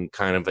being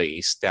kind of a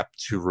step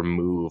to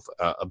remove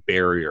a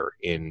barrier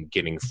in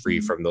getting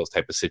free from those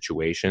type of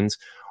situations,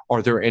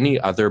 are there any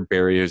other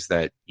barriers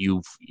that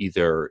you've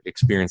either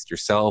experienced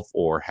yourself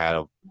or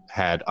have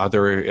had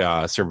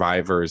other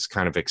survivors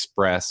kind of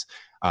express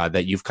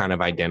that you've kind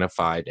of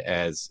identified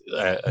as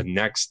a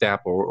next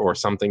step, or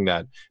something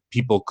that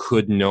people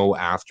could know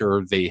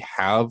after they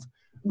have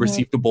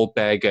received a bolt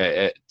bag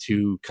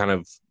to kind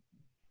of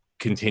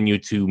continue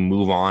to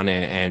move on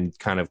and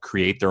kind of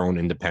create their own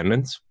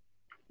independence?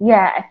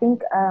 Yeah, I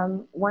think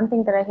one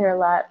thing that I hear a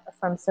lot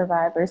from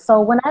survivors.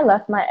 So when I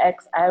left my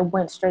ex, I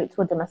went straight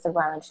to a domestic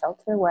violence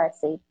shelter where I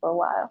stayed for a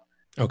while.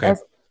 Okay.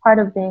 As part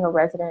of being a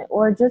resident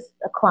or just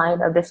a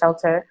client of the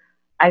shelter,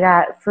 I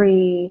got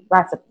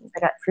lots of things. I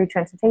got free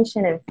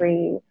transportation and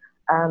free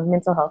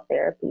mental health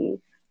therapy,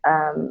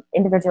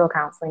 individual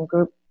counseling,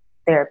 group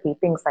therapy,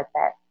 things like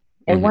that.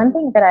 And one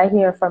thing that I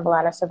hear from a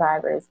lot of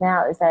survivors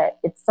now is that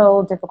it's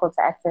so difficult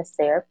to access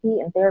therapy,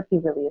 and therapy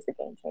really is a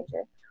game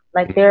changer.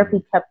 Like,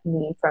 therapy kept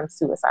me from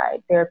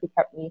suicide. Therapy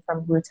kept me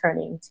from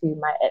returning to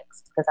my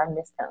ex because I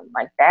missed him.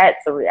 Like,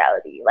 that's a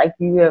reality. Like,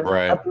 you have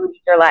uprooted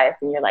your life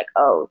and you're like,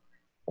 oh,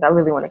 I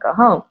really want to go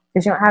home,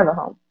 because you don't have a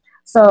home.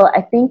 So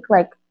I think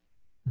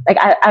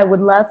I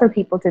would love for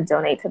people to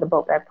donate to the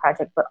Bolt Bag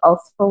Project, but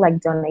also like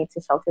donate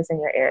to shelters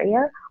in your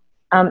area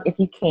if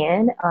you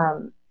can,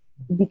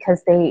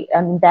 because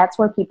that's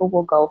where people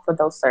will go for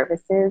those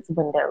services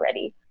when they're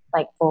ready,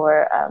 like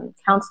for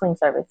counseling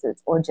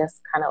services or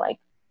just kind of like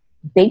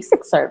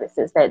basic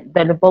services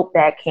that a bolt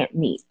bag can't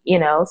meet, you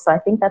know? So I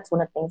think that's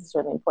one of the things that's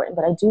really important.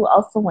 But I do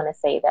also want to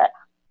say that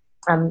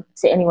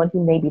to anyone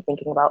who may be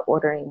thinking about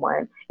ordering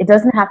one. It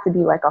doesn't have to be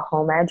like a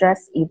home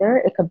address either.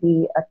 It could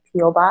be a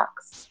P.O.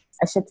 box.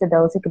 I ship to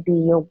those. It could be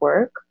your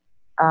work.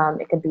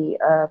 It could be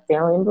a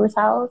family member's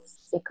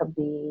house. It could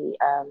be,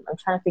 I'm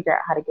trying to figure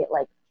out how to get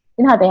like,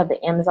 you know how they have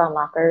the Amazon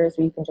lockers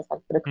where you can just like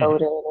put a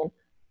code in. And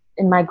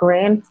in my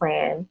grand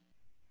plan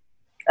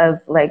of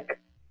like,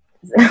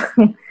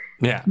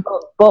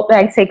 bulk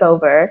bag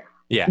takeover,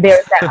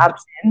 there's that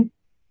option.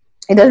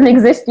 It doesn't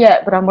exist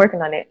yet, but I'm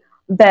working on it.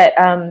 But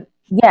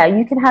yeah,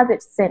 you can have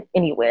it sent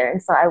anywhere.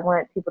 And so I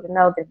want people to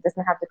know that it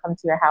doesn't have to come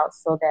to your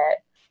house, so that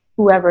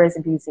whoever is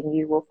abusing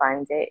you will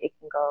find it. It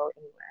can go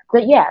anywhere.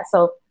 But yeah,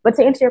 but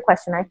to answer your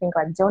question, I think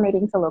like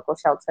donating to local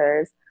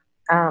shelters,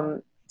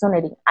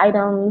 donating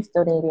items,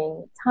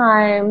 donating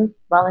time,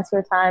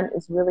 volunteer time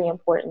is really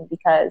important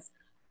because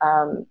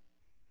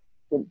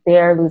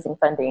they're losing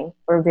funding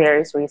for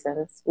various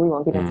reasons. We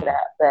won't get into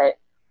that, but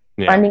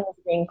funding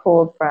is being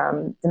pulled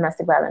from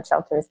domestic violence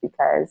shelters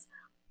because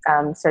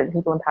certain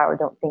people in power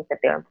don't think that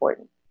they're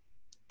important.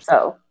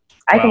 So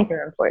I think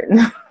they're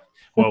important.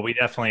 Well, we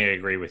definitely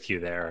agree with you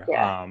there.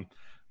 Yeah.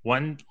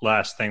 One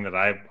last thing that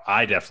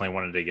I definitely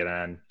wanted to get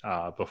in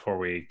before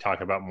we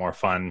talk about more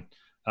fun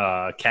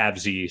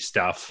Cavsy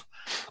stuff.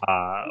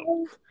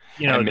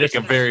 Make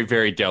a very,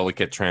 very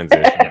delicate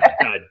transition.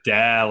 A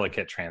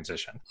delicate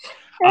transition.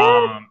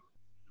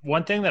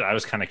 One thing that I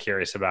was kind of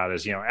curious about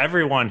is,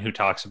 everyone who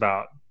talks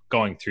about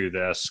going through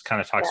this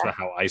kind of talks about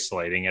how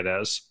isolating it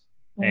is.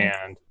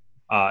 And,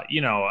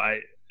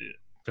 I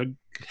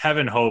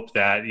heaven hope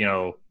that,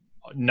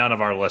 none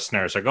of our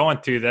listeners are going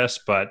through this,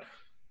 but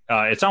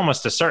it's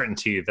almost a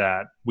certainty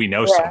that we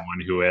know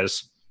someone who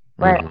is.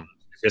 Right.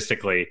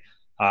 Statistically,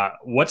 how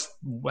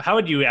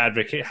would you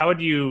advocate? How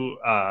would you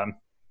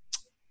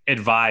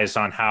advise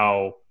on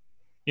how,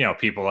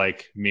 people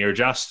like me or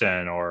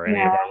Justin or any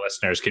of our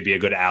listeners could be a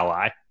good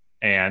ally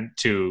and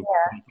to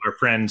our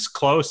friends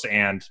close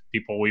and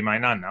people we might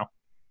not know?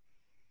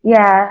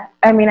 Yeah,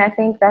 I mean, I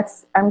think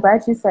I'm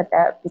glad you said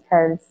that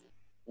because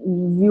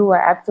you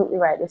are absolutely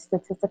right. It's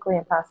statistically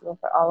impossible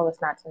for all of us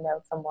not to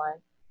know someone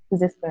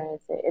who's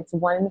experienced it. It's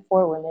 1 in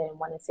 4 women and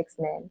 1 in 6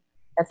 men.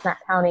 That's not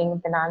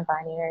counting the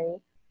non-binary.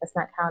 That's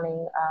not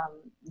counting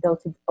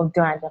those who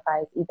don't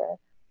identify as either.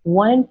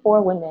 1 in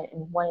 4 women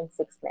and 1 in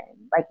 6 men.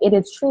 Like, it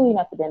is truly an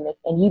epidemic,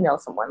 and you know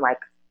someone,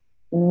 like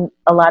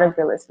a lot of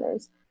your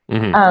listeners.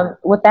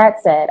 With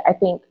that said, I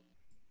think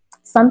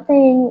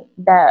something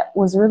that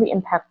was really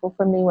impactful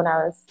for me when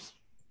I was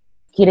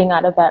getting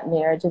out of that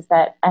marriage is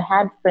that I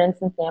had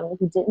friends and family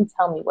who didn't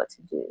tell me what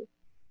to do.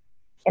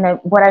 And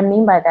what I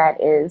mean by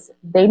that is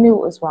they knew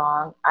it was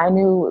wrong. I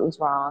knew it was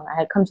wrong. I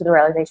had come to the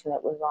realization that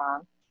it was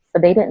wrong.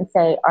 But they didn't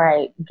say, all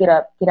right, get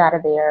up, get out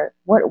of there.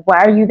 Why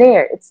are you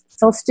there? It's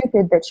so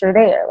stupid that you're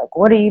there. Like,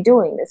 what are you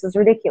doing? This is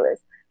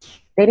ridiculous.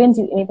 They didn't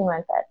do anything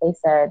like that. They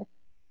said,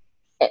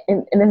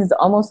 and this is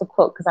almost a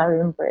quote because I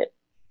remember it.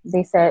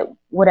 They said,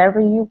 whatever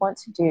you want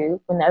to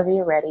do, whenever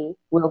you're ready,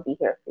 we'll be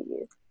here for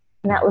you.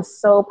 And that was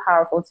so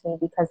powerful to me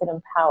because it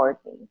empowered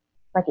me.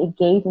 Like, it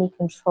gave me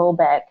control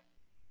back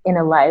in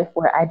a life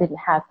where I didn't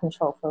have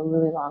control for a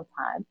really long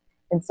time.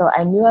 And so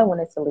I knew I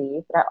wanted to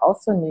leave, but I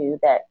also knew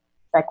that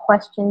if I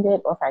questioned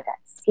it, or if I got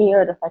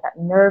scared, or if I got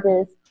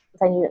nervous,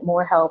 if I needed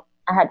more help,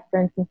 I had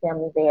friends and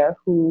family there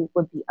who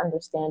would be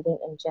understanding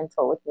and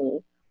gentle with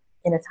me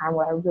in a time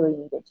where I really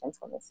needed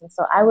gentleness. And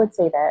so I would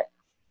say that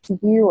to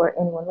you or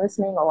anyone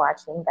listening or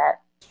watching,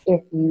 that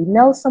if you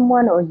know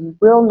someone or you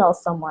will know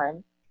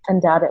someone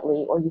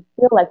undoubtedly, or you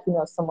feel like you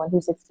know someone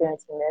who's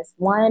experiencing this,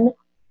 one,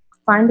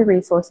 find the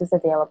resources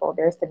available.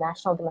 There's the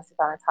National Domestic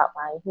Violence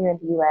Hotline here in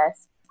the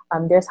U.S.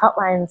 There's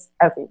hotlines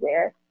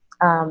everywhere.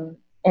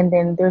 And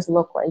then there's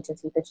local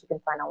agencies that you can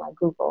find on like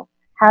Google.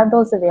 Have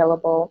those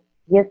available.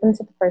 Give them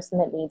to the person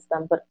that needs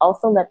them, but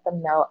also let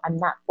them know, I'm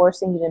not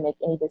forcing you to make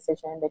any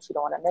decision that you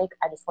don't want to make.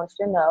 I just want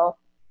you to know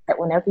that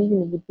whenever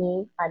you need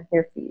me, I'm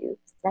here for you.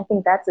 And I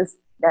think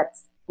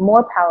that's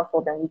more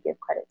powerful than we give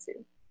credit to.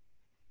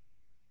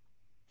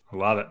 I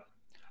love it.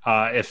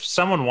 If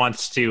someone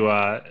wants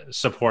to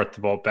support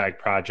the Bolt Bag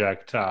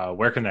Project,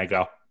 where can they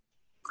go?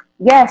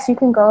 Yes, you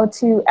can go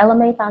to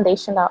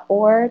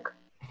ellamafoundation.org.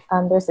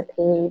 There's a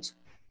page,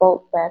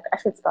 Bolt Bag. I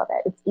should spell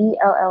that. It's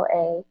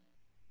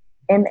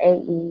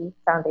ELLAMAE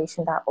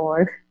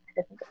foundation.org.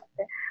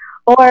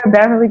 Or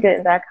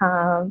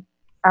BeverlyGooden.com.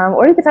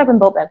 Or you can type in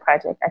Bolt Bag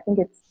Project. I think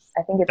it's.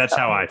 That's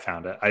how I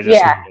found it. I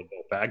just Googled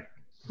Bolt Bag.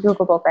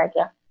 Google Bolt Bag,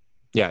 yeah.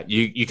 Yeah,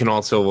 you can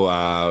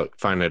also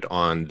find it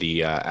on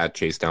the at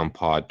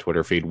ChaseDownPod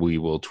Twitter feed. We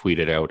will tweet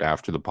it out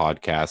after the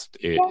podcast.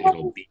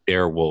 It'll be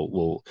there.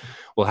 We'll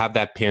have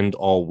that pinned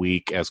all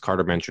week. As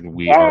Carter mentioned,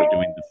 we are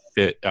doing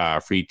the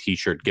free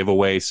T-shirt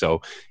giveaway.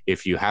 So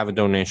if you have a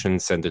donation,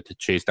 send it to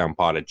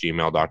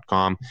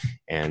chasedownpod@gmail.com,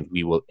 and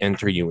we will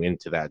enter you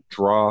into that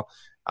draw.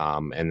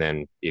 And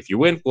then if you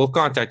win, we'll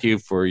contact you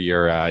for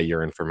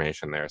your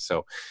information there.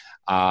 So.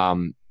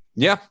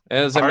 Yeah,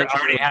 as I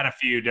mentioned, already had a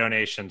few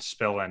donations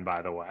spill in,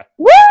 by the way.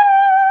 Woo!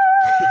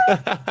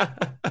 I'm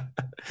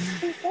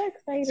so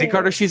excited. See,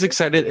 Carter, she's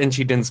excited and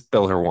she didn't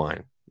spill her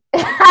wine.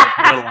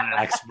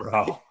 Relax,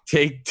 bro.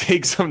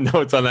 Take some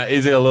notes on that.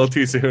 Is it a little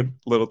too soon?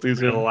 A little too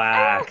soon?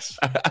 Relax.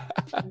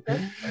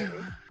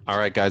 All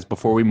right, guys,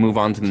 before we move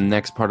on to the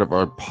next part of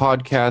our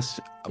podcast,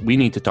 we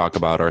need to talk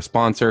about our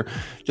sponsor.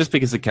 Just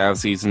because the Cavs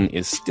season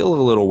is still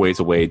a little ways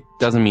away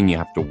doesn't mean you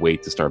have to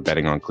wait to start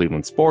betting on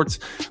Cleveland sports.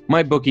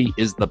 MyBookie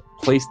is the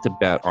place to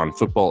bet on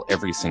football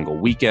every single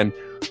weekend.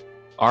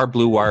 Our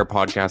Blue Wire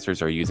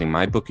podcasters are using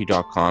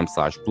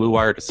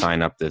mybookie.com/bluewire to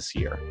sign up this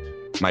year.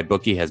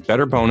 MyBookie has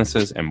better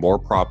bonuses and more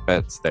prop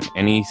bets than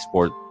any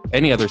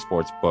other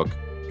sports book,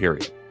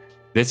 period.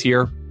 This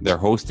year, they're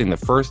hosting the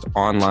first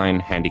online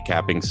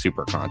handicapping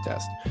super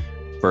contest.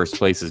 First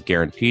place is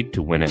guaranteed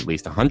to win at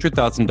least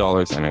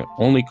 $100,000, and it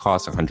only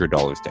costs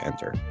 $100 to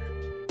enter.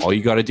 All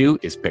you got to do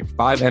is pick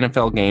 5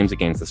 NFL games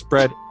against the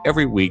spread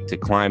every week to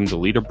climb the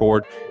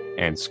leaderboard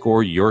and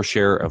score your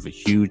share of a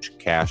huge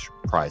cash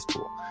prize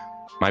pool.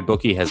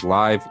 MyBookie has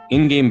live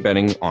in-game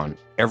betting on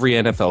every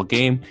NFL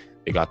game.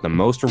 They got the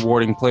most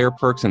rewarding player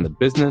perks in the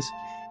business.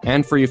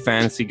 And for you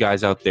fantasy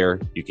guys out there,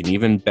 you can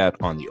even bet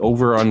on the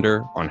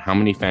over-under on how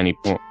many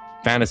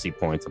fantasy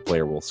points a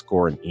player will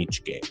score in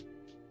each game.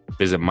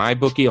 Visit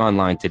MyBookie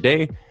online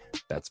today.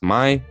 That's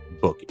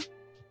MyBookie.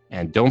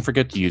 And don't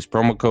forget to use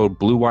promo code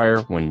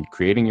BlueWire when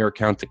creating your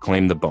account to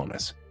claim the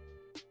bonus.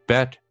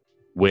 Bet,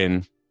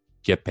 win,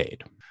 get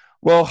paid.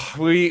 Well,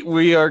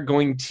 we are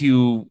going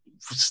to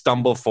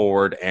stumble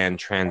forward and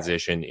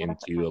transition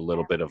into a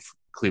little bit of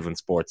Cleveland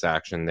sports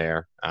action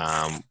there.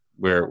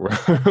 Where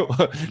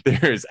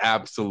there is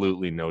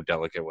absolutely no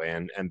delicate way.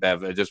 And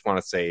Bev, I just want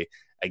to say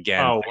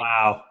again. Oh,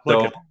 wow.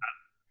 Look at that.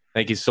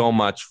 Thank you so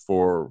much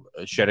for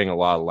shedding a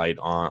lot of light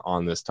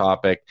on this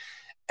topic.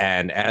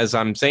 And as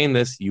I'm saying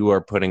this, you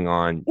are putting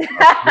on a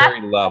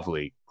very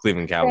lovely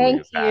Cleveland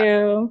Cavaliers hat. Thank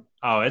you.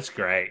 Oh, it's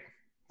great.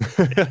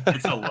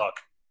 It's a look.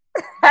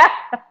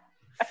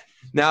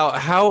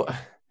 Now,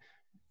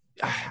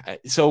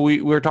 so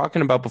we were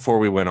talking about before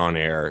we went on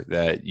air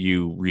that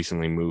you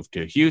recently moved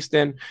to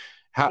Houston.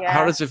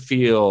 How does it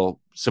feel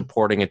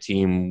supporting a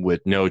team with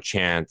no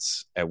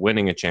chance at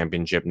winning a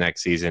championship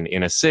next season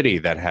in a city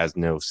that has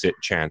no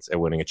chance at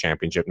winning a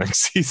championship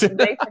next season?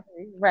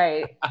 Basically,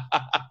 right.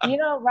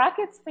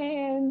 Rockets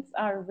fans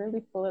are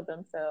really full of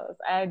themselves.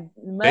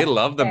 They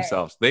love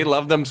themselves. They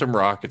love them some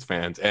Rockets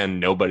fans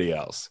and nobody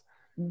else.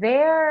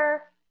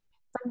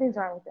 Something's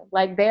wrong with them.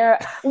 Like okay,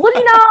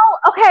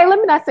 let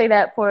me not say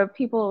that for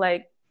people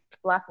like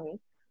blocking me.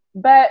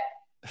 But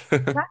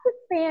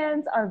Rockets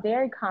fans are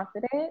very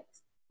confident,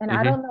 and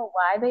I don't know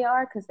why they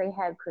are, because they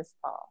had Chris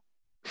Paul.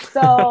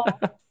 So,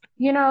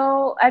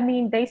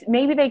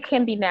 maybe they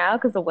can be now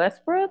because of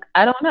Westbrook.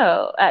 I don't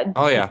know.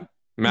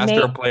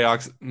 Master of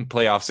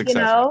playoff success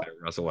right there,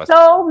 Russell Westbrook.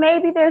 So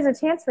maybe there's a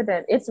chance for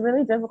them. It's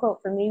really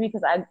difficult for me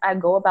because I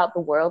go about the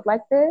world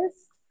like this,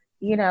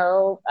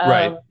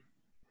 right.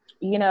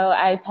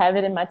 I have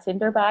it in my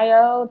Tinder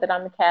bio that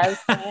I'm a Cavs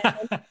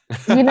fan.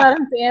 You know what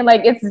I'm saying?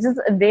 Like, it's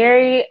just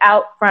very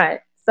out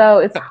front. So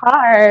it's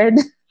hard.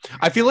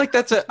 I feel like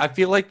that's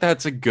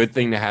a good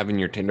thing to have in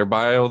your Tinder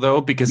bio, though,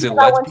 because it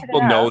lets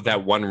people know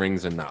that one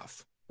ring's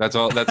enough. That's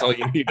all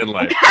you need in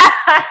life.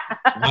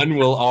 One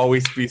will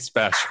always be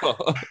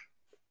special.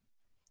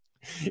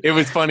 It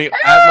was funny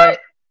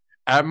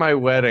at my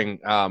wedding.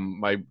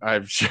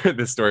 I've shared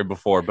this story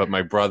before, but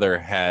my brother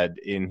had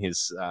in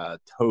his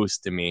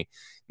toast to me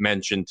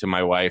mentioned to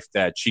my wife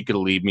that she could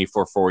leave me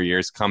for 4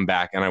 years, come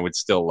back, and I would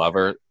still love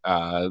her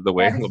the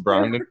way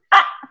LeBron did.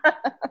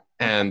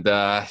 And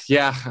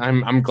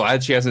I'm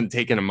glad she hasn't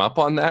taken him up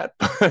on that.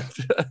 But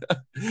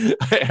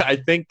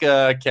I think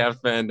Cavs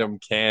fandom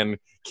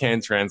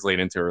can translate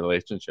into a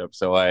relationship.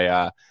 So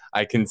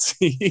I can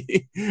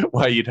see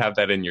why you'd have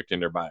that in your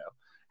Tinder bio.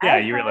 Yeah,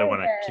 you really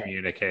want to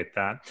communicate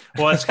that.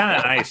 Well, it's kind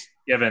of nice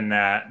given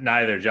that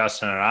neither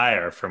Justin and I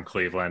are from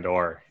Cleveland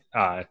or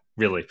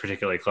really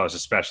particularly close,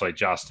 especially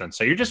Justin.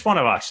 So you're just one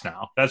of us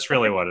now. That's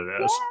really what it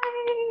is.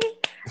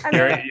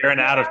 You're an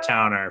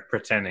out-of-towner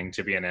pretending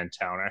to be an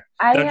in-towner.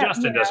 Though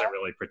Justin doesn't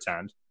really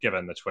pretend,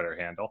 given the Twitter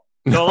handle.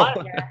 So a lot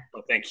of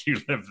people think you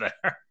live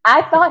there.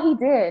 I thought he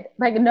did.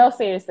 Like, no,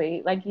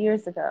 seriously. Like,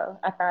 years ago,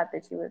 I thought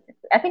that you lived.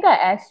 I think I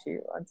asked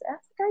you. I was like,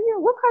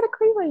 what part of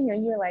Cleveland are you?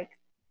 And you're like,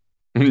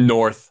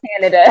 North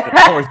Canada.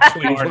 North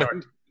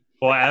Cleveland.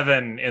 Well,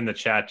 Evan in the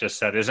chat just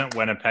said, "Isn't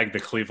Winnipeg the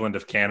Cleveland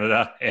of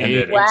Canada?" And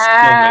it is. So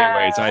many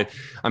ways.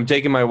 I'm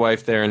taking my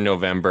wife there in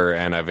November,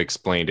 and I've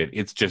explained it.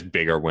 It's just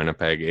bigger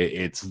Winnipeg.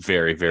 It's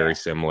very, very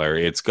similar.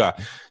 It's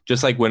got,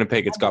 just like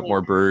Winnipeg, it's got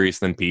more breweries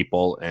than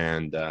people,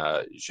 and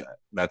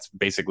that's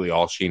basically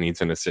all she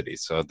needs in a city.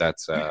 So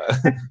that's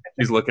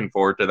she's looking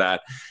forward to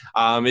that.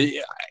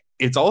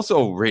 It's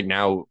also right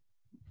now.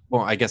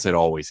 Well, I guess it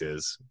always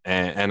is.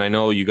 And I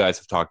know you guys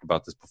have talked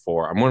about this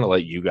before. I'm going to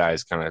let you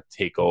guys kind of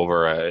take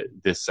over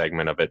this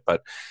segment of it.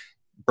 But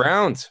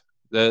Browns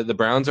The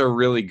Browns are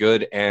really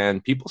good,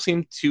 and people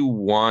seem to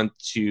want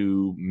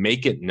to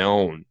make it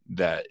known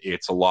that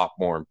it's a lot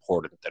more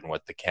important than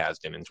what the Cavs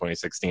did in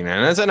 2016.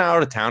 And as an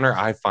out-of-towner,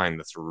 I find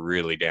this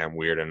really damn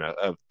weird and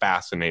a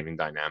fascinating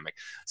dynamic.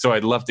 So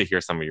I'd love to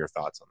hear some of your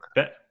thoughts on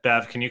that.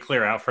 Bev, can you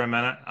clear out for a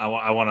minute? I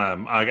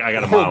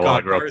got a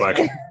monologue real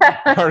quick.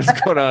 Carter's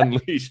going to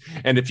unleash,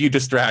 and if you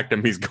distract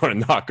him, he's going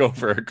to knock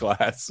over a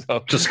glass.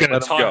 So just going to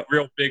talk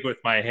real big with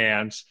my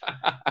hands.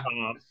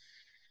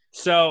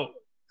 So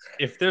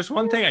if there's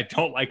one thing I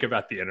don't like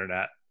about the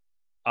internet,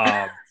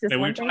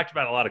 and we've talked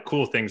about a lot of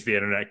cool things the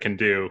internet can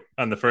do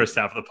on the first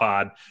half of the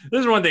pod,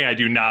 there's one thing I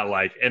do not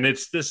like, and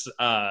it's this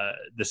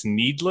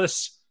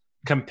needless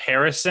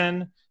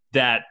comparison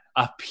that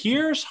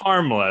appears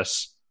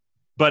harmless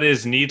but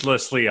is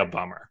needlessly a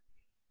bummer.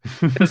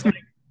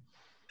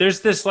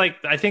 There's this, like,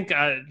 I think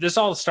this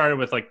all started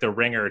with, like, the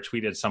Ringer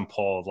tweeted some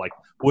poll of, like,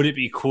 would it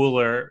be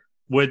cooler?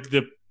 What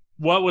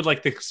would,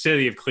 like, the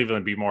city of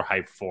Cleveland be more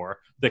hyped for?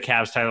 The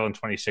Cavs title in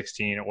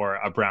 2016 or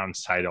a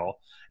Browns title?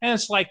 And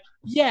it's like,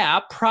 yeah,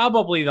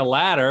 probably the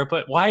latter,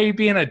 but why are you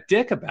being a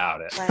dick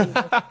about it?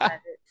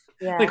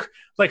 Yeah.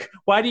 Like,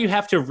 why do you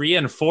have to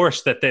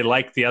reinforce that they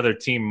like the other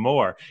team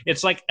more?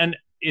 It's like an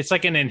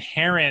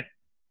inherent,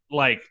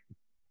 like,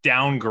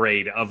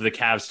 downgrade of the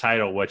Cavs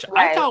title, which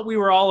I thought we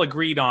were all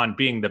agreed on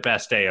being the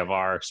best day of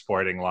our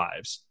sporting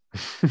lives.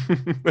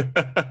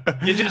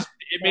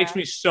 It makes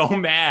me so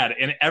mad,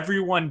 and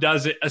everyone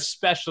does it,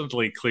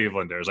 especially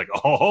Clevelanders. Like,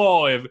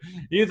 oh, if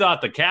you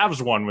thought the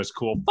Cavs one was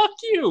cool, fuck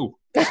you.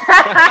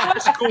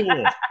 That's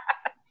cool.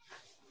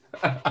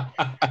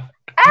 I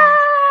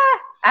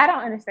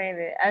don't understand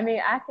it. I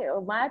mean,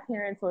 my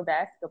parents were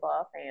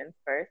basketball fans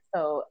first,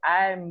 so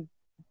I'm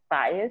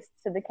biased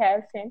to the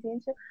Cavs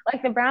championship.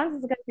 Like, the Browns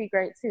is going to be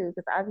great too,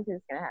 because obviously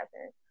it's going to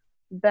happen.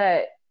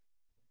 But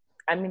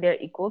I mean, they're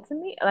equal to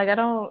me. Like, I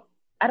don't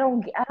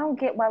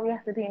get why we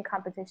have to be in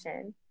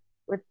competition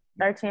with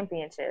our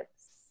championships.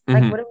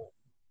 Like, what?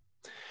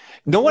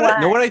 Know what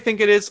I think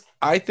it is?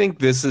 I think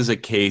this is a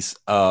case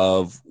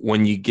of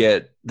when you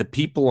get the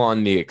people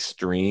on the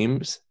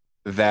extremes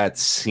that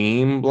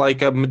seem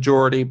like a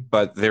majority,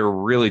 but they're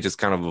really just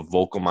kind of a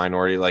vocal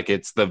minority. Like,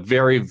 it's the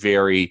very,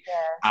 very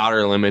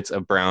outer limits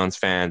of Browns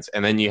fans.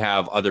 And then you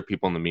have other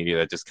people in the media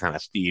that just kind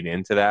of feed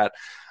into that.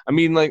 I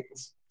mean, like,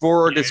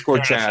 for our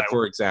Discord chat,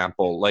 for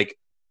example, like,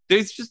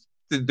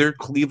 they're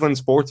Cleveland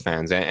sports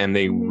fans, and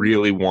they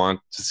really want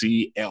to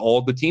see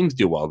all the teams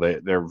do well.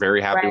 They're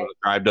very happy when the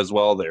Tribe does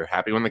well. They're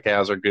happy when the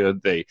Cavs are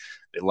good. They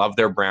love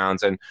their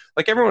Browns, and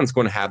like, everyone's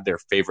going to have their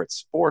favorite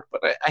sport.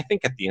 But I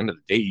think at the end of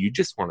the day, you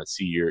just want to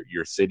see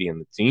your city and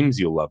the teams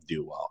you love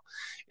do well.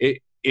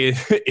 It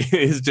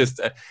is just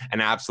an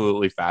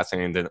absolutely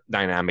fascinating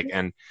dynamic,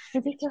 and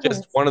it's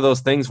just one of those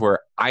things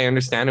where I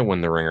understand it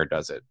when the Ringer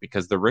does it,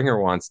 because the Ringer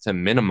wants to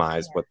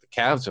minimize what the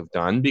Cavs have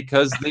done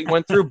because they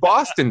went through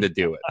Boston to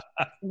do it.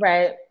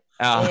 Right.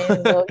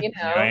 And, well, you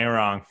know, you ain't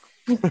wrong.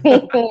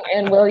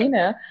 And, well, you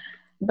know,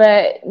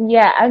 but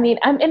yeah, I mean,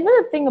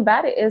 another thing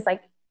about it is,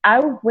 like, I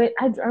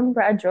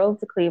remember I drove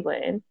to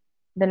Cleveland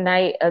the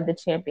night of the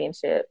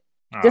championship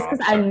just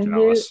because I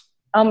knew.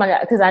 Oh my God,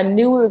 because I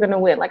knew we were gonna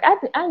win. Like,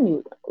 I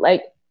knew,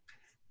 like,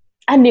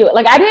 I knew it.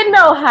 Like, I didn't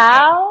know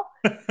how.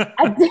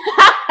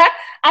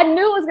 I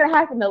knew it was gonna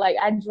happen though. Like,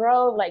 I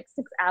drove like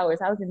 6 hours.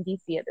 I was in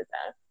DC at the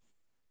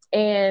time,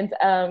 and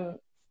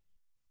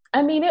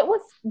I mean, it was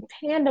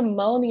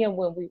pandemonium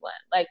when we won.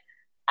 Like,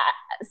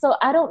 so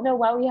I don't know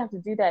why we have to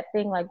do that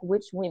thing. Like,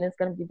 which win is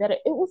gonna be better?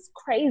 It was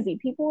crazy.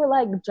 People were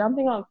like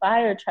jumping on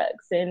fire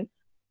trucks and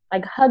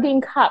like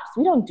hugging cops.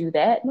 We don't do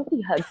that.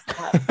 Nobody hugs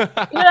cops. You know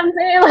what I'm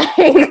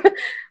saying? Like,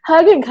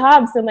 hugging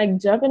cops and like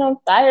jumping on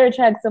fire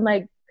trucks. And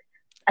like,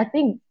 I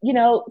think, you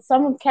know,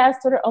 some of Cavs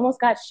Twitter almost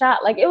got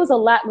shot. Like, it was a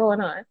lot going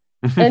on.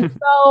 And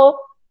so,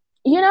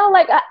 you know,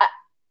 like,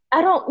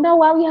 I don't know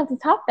why we have to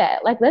top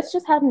that. Like, let's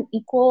just have an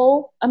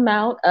equal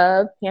amount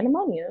of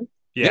pandemonium.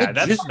 Yeah,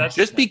 that's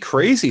just be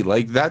crazy.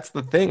 Like, that's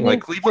the thing. Like,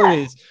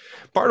 Cleveland is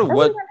part of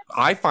what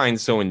I find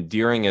so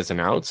endearing as an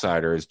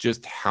outsider is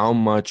just how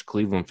much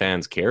Cleveland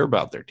fans care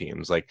about their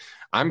teams. Like,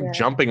 I'm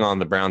jumping on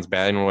the Browns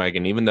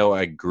bandwagon, even though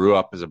I grew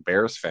up as a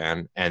Bears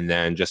fan and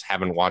then just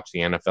haven't watched the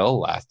NFL the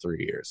last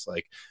 3 years.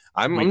 Like,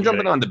 I'm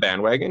jumping on the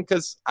bandwagon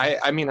because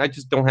I mean, I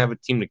just don't have a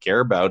team to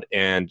care about.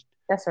 And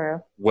that's true.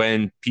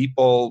 When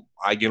people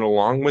I get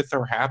along with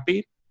are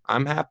happy,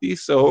 I'm happy.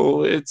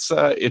 So it's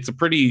a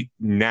pretty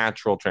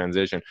natural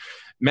transition.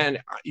 Man,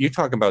 you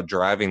talk about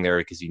driving there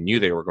because you knew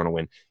they were going to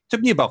win. It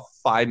took me about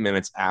 5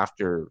 minutes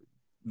after,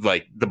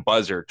 like, the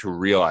buzzer to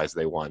realize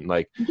they won.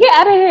 Like, get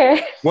out of here.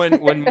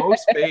 when Mo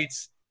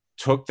Spates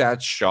took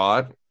that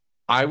shot,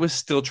 I was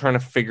still trying to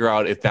figure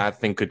out if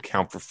that thing could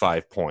count for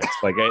 5 points.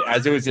 Like,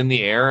 as it was in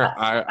the air,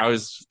 I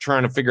was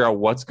trying to figure out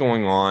what's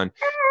going on.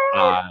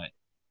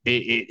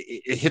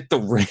 It hit the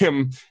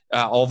rim.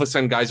 All of a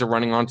sudden, guys are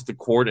running onto the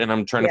court, and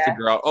I'm trying to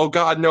figure out, oh,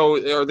 God, no,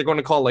 are they going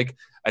to call, like,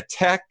 a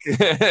tech?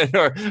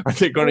 Or are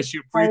they going to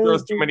shoot free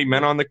throws? Too many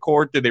men on the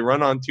court? Did they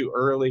run on too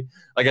early?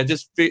 Like, I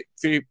just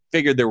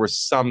figured there was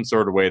some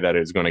sort of way that it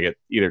was going to get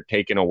either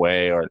taken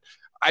away, or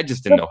I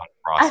just didn't know how to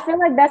process. I feel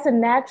like that's a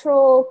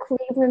natural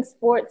Cleveland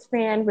sports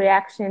fan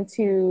reaction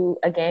to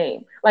a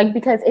game, like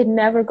because it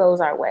never goes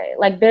our way.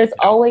 Like there's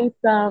always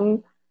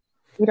some.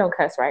 We don't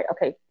cuss, right?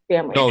 Okay,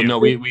 family. No,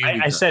 we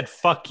I said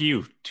fuck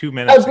you 2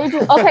 minutes. Oh, did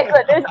you? Okay,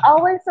 good. There's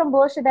always some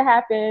bullshit that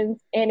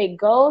happens, and it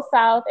goes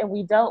south, and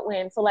we don't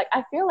win. So like,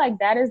 I feel like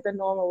that is the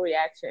normal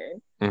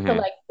reaction to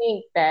like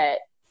think that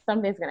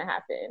something's gonna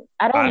happen.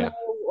 I don't know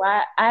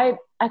why.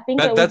 I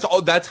think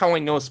that's how I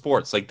know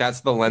sports. Like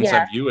that's the lens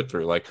I view it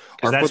through. Like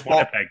our that's football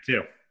Winnipeg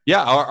too.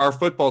 Yeah, our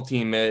football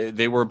team,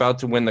 they were about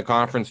to win the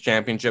conference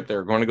championship. They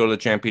were going to go to the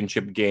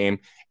championship game,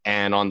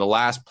 and on the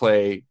last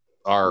play,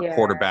 our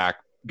quarterback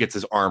gets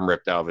his arm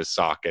ripped out of his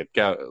socket,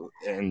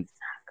 and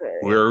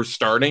we're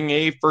starting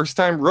a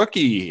first-time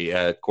rookie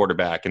at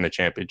quarterback in the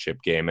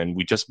championship game, and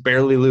we just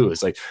barely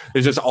lose. Like,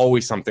 there's just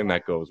always something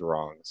that goes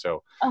wrong.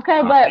 So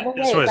okay, but how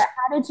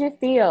did you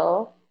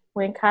feel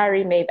when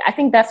Kyrie made that? I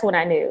think that's what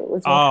I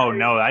knew.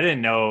 No, I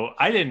didn't know.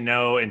 I didn't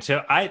know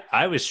until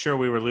I was sure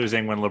we were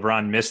losing when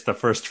LeBron missed the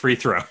first free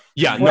throw.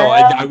 Yeah,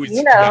 I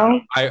was.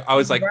 I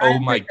was like, oh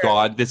my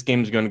god, this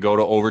game's going to go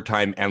to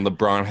overtime, and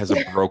LeBron has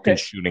a broken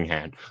shooting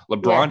hand.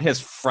 LeBron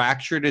has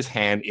fractured his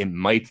hand; it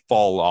might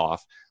fall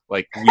off.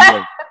 Like we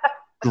are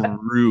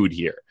screwed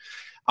here.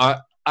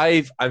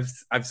 I've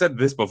said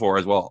this before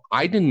as well.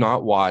 I did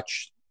not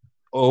watch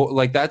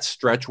like that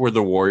stretch where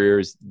the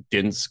Warriors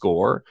didn't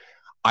score.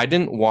 I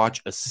didn't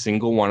watch a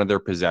single one of their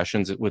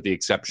possessions with the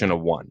exception of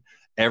one.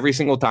 Every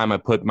single time I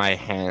put my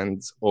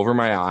hands over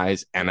my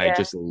eyes and I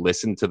just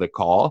listened to the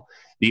call.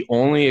 The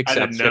only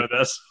exception. I didn't know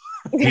this.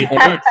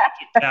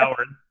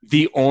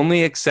 The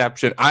only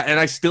exception, and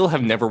I still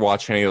have never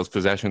watched any of those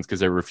possessions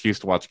because I refuse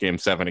to watch Game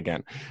 7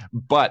 again.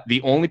 But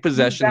the only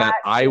possession that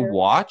I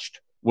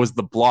watched was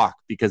the block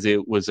because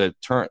it was a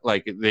turn.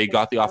 Like they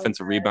got the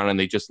offensive rebound and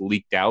they just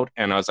leaked out.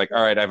 And I was like,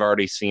 all right, I've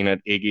already seen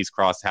it. Iggy's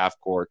crossed half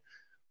court.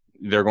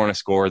 They're going to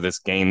score. This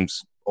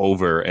game's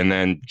over. And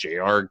then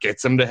JR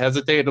gets him to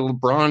hesitate.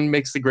 LeBron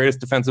makes the greatest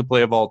defensive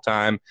play of all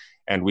time.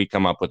 And we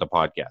come up with a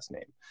podcast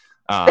name.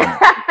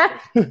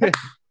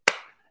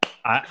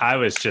 I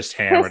was just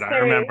hammered. I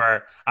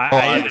remember.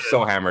 I was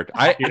so hammered.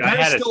 I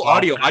had still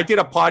audio. I did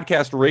a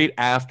podcast right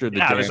after the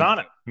game. I was on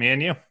it. Me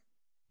and you.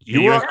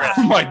 You were?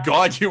 Oh my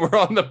God, you were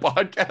on the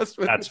podcast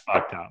with That's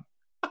fucked up.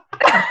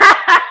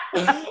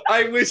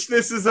 I wish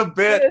this is a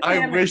bit.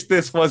 I wish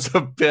this was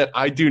a bit.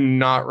 I do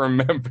not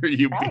remember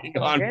you being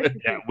on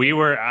it. Yeah,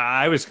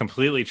 I was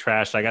completely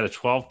trashed. I got a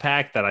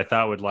 12-pack that I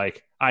thought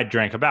I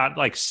drank about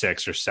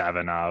 6 or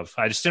 7 of.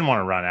 I just didn't want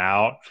to run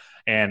out.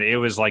 And it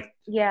was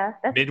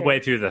midway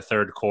through the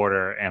third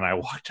quarter, and I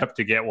walked up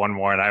to get one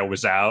more, and I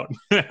was out.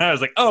 I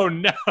was like, "Oh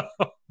no!"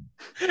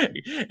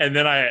 And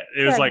then I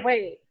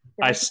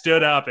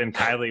stood up, and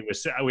Kylie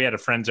was. We had a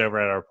friends over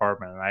at our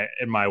apartment,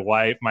 and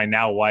my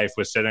now wife,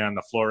 was sitting on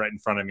the floor right in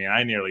front of me, and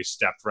I nearly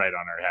stepped right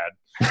on her head.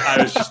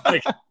 I was just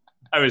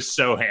I was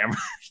so hammered.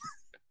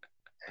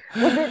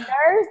 Was it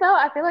nerves though?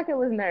 I feel like it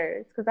was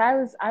nerves because I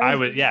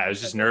was. Yeah, I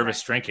was just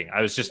nervous drinking.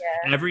 I was just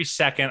every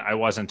second I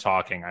wasn't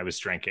talking, I was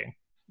drinking.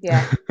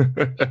 Yeah.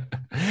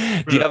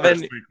 Do you have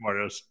any,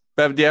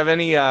 Bev, do you have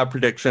any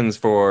predictions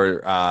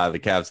for the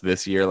Cavs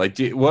this year? Like,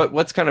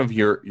 what's kind of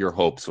your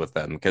hopes with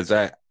them? Because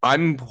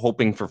I'm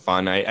hoping for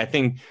fun. I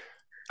think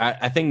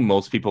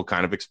most people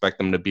kind of expect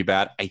them to be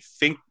bad. I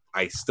think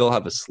I still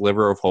have a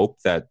sliver of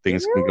hope that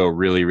things can go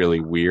really,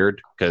 really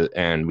weird,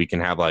 and we can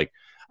have a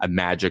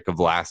magic of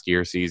last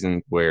year's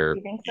season where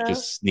you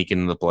just sneak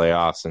into the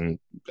playoffs. And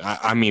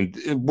I mean,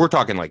 we're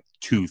talking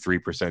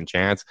 2-3%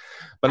 chance,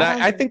 but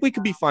I think we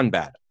could be fun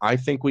bad. I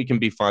think we can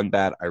be fun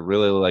bad. I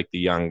really like the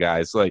young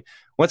guys.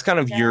 What's kind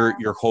of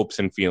your hopes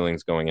and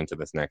feelings going into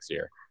this next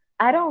year?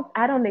 I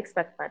don't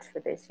expect much for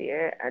this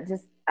year.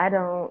 I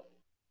don't.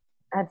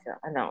 I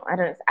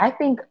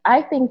think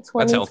 20.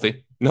 That's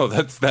healthy. No,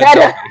 that's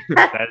healthy.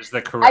 That is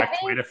the correct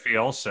way to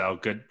feel. So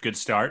good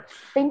start.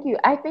 Thank you.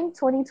 I think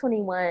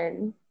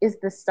 2021 is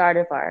the start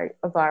of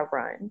our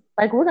run.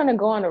 We're gonna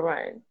go on a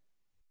run,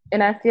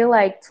 and I feel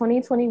like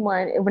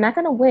 2021. We're not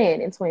gonna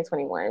win in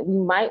 2021. We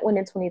might win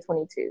in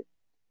 2022,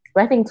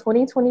 but I think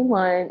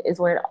 2021 is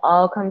when it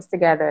all comes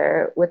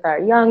together with our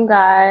young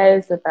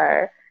guys, with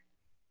our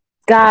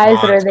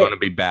guys that are going to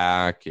be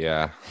back.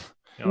 Yeah.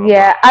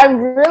 Yeah, I'm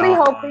really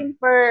hoping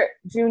for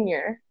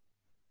Junior.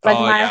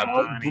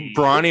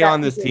 Bronny on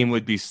this team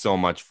would be so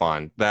much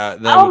fun.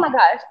 Oh my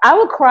gosh, I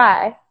would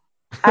cry.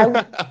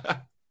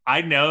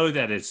 I know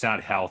that it's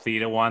not healthy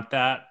to want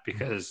that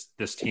because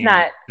this team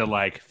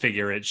to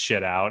figure its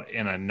shit out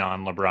in a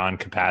non-LeBron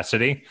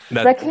capacity.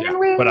 But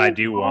I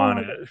do want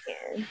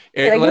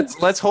it.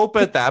 Let's hope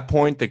at that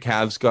point the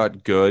Cavs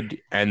got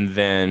good, and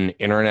then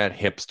internet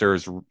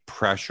hipsters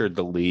pressured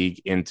the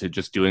league into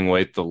just doing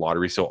away with the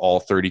lottery, so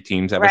all 30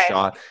 teams have a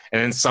shot, and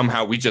then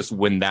somehow we just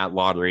win that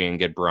lottery and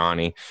get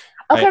Bronny.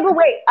 Okay, but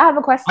wait, I have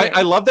a question.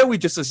 I love that we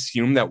just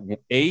assume that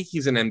A,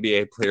 he's an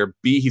NBA player,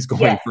 B, he's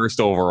going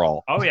first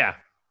overall. Oh yeah.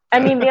 I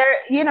mean,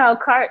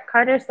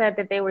 Carter said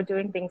that they were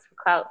doing things for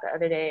clout the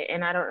other day,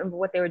 and I don't remember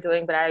what they were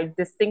doing, but I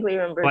distinctly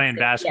remember playing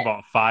basketball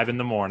at 5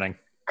 a.m.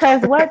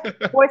 Because what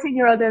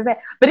 14-year-old does that?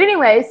 But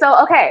anyway,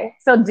 so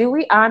do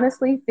we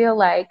honestly feel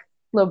like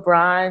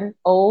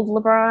old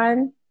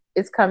LeBron,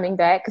 is coming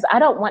back? Because I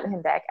don't want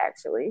him back,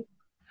 actually.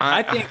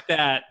 I think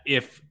that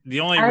if the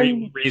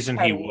only reason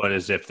he would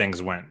is if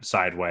things went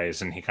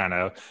sideways and he kind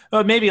of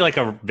maybe like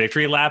a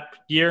victory lap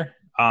year.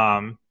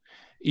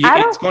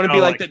 It's going to be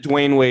like the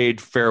Dwayne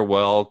Wade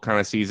farewell kind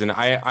of season.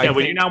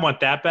 Would you not want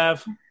that,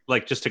 Bev?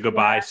 Like just a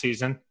goodbye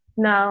season?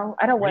 No,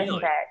 I don't want him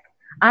back.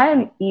 I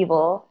am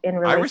evil in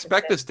relationships. I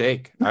respect this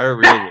take. I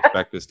really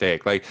respect this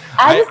take. Like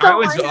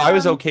I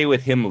was okay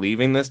with him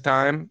leaving this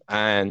time,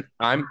 and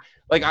I'm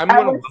going to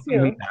welcome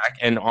him back.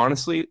 And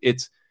honestly,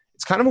 it's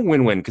kind of a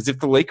win-win, because if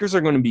the Lakers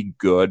are going to be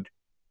good,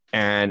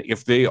 and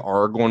if they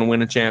are going to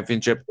win a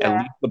championship, at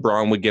least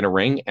LeBron would get a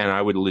ring, and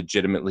I would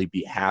legitimately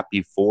be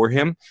happy for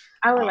him.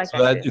 I would like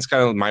so that. It's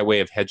kind of my way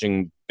of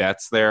hedging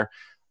bets there.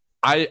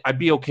 I'd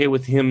be okay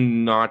with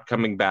him not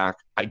coming back.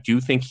 I do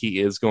think he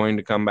is going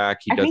to come back.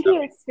 I think he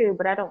is too,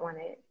 but I don't want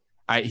it.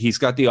 He's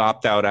got the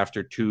opt-out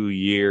after 2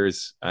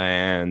 years,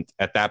 and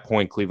at that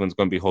point, Cleveland's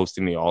going to be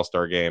hosting the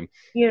All-Star game.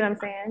 You know what I'm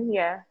saying?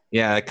 Yeah.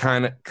 Yeah, it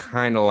kind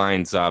of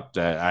lines up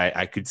that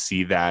I could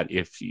see that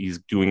if he's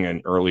doing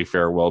an early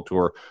farewell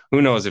tour.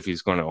 Who knows if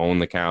he's going to own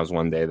the Cavs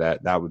one day?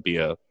 That would be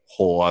a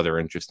whole other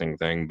interesting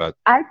thing. But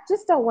I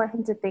just don't want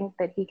him to think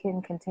that he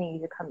can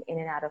continue to come in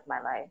and out of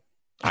my life.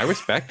 I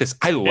respect this.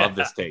 I love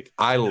this take.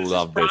 I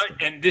love this.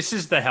 And this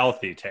is the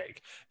healthy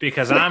take,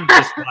 because I'm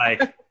just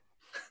like,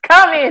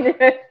 come in.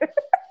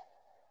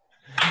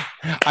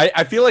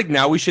 I feel like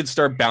now we should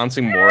start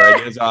bouncing more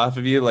ideas off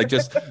of you. Like,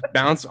 just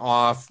bounce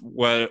off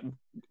what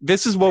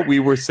this is what we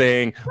were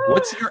saying.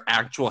 What's your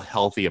actual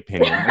healthy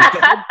opinion? Like,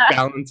 to help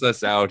balance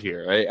us out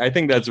here. Right? I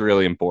think that's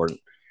really important.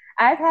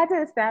 I've had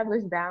to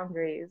establish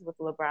boundaries with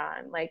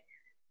LeBron. Like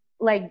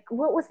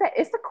what was that?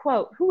 It's the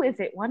quote. Who is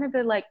it? One of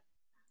the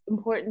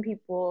important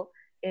people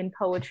in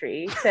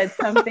poetry said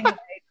something like,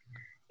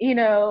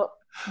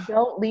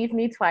 don't leave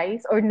me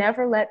twice, or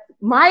never let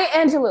Maya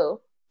Angelou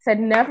said,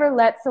 never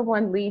let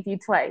someone leave you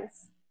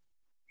twice.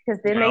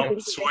 Because then they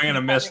swing and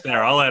a miss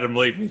there. I'll let him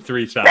leave me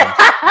 3 times.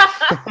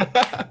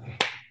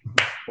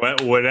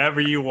 Whatever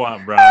you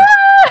want, bro.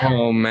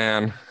 Oh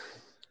man.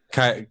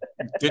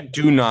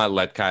 Do not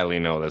let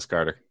Kylie know this,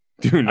 Carter.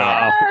 Do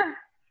not.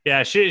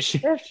 Yeah,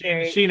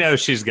 she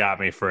knows she's got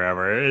me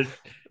forever.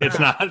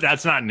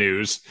 That's not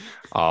news.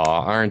 Oh,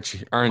 aren't you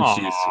sweet?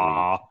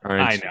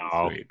 I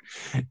know.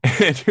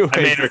 Anyways,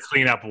 I made her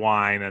clean up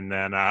wine and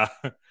then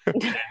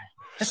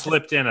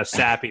slipped in a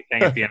sappy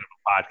thing at the end of the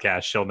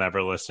podcast she'll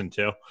never listen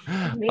to.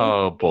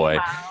 Oh boy.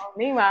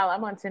 Meanwhile,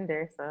 I'm on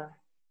Tinder, so.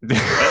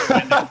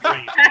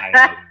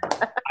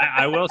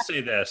 I will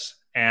say this,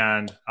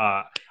 and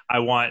I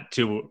want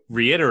to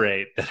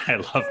reiterate that I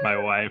love my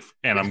wife,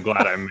 and I'm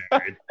glad I'm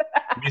married.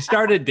 We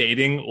started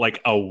dating like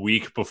a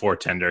week before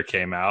Tinder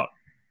came out.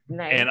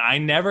 Nice. And I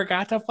never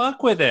got to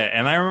fuck with it.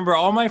 And I remember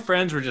all my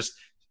friends were just,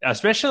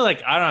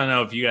 especially I don't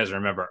know if you guys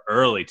remember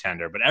early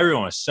Tinder, but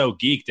everyone was so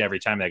geeked every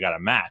time they got a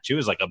match. It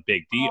was like a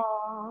big deal.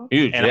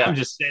 Huge, and I'm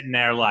just sitting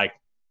there like,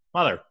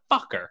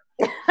 motherfucker.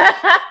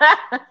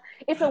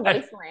 It's a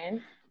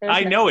wasteland.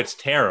 I know it's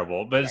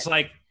terrible, but it's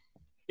like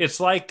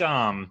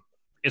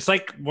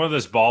one of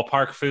those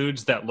ballpark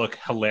foods that look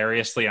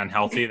hilariously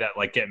unhealthy that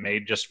get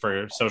made just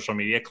for social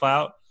media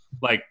clout.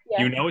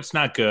 It's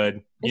not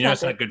good.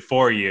 It's not good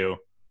for you.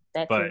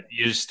 But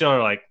you still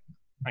are like,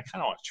 I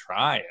kind of want to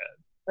try it.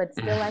 But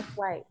still like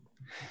white.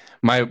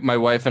 My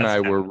wife and I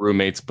were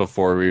roommates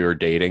before we were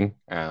dating.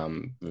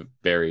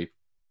 Very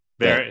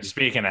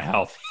speaking of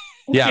health.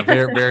 Yeah,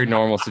 very, very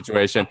normal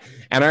situation.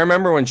 And I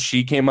remember when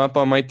she came up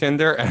on my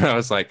Tinder, and I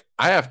was like,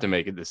 I have to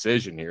make a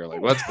decision here.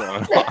 Like, what's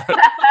going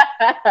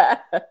on?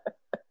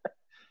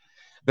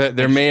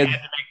 There may have to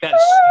make that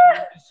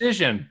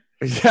decision.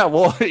 Yeah,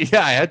 well,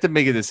 yeah, I had to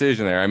make a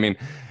decision there. I mean,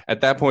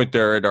 at that point,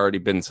 there had already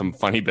been some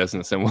funny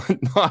business and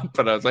whatnot,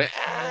 but I was like,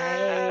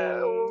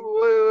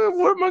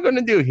 what am I going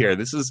to do here?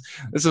 This is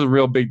a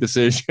real big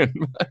decision.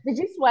 Did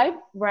you swipe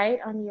right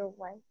on your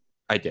wife?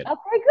 I did.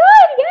 Okay,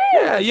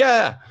 good.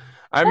 Yeah.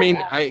 I mean,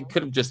 I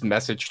could have just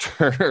messaged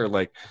her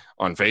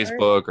on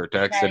Facebook or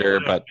texted her,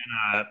 but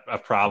been a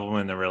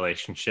problem in the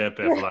relationship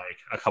if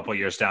a couple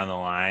years down the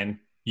line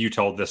you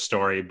told this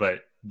story, but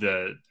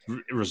the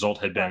result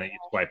had been that you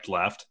swiped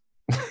left.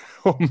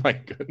 Oh my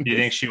goodness! Do you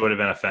think she would have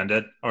been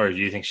offended, or do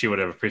you think she would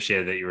have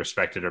appreciated that you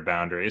respected her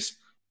boundaries?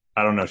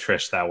 I don't know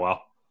Trish that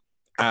well.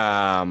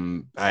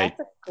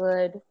 That's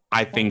good.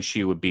 I think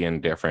she would be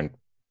indifferent.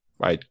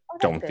 I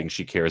don't think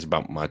she cares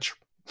about much.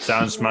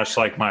 Sounds much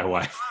like my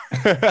wife.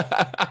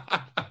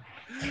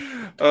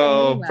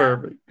 Oh,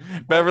 perfect.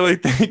 Beverly,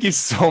 thank you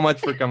so much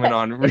for coming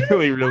on.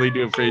 Really, really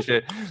do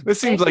appreciate it. This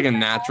seems like a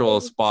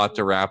natural spot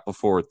to wrap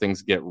before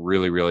things get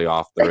really, really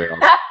off the rails.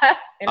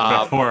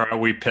 Before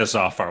we piss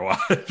off our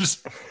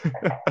wives.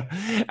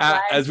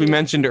 As we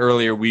mentioned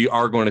earlier, we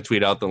are going to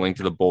tweet out the link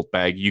to the Bolt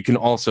bag. You can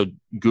also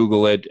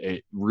Google it.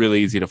 It's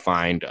really easy to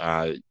find.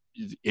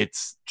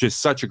 It's just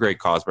such a great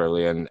cause,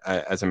 Beverly. And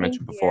as I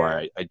mentioned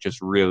before, I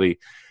just really...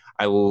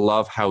 I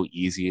love how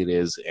easy it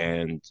is,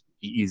 and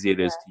easy it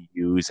is to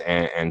use,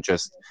 and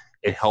just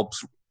it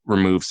helps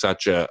remove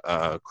such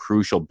a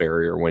crucial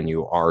barrier when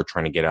you are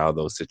trying to get out of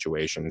those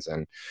situations.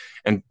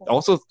 And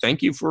also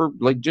thank you for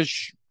like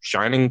just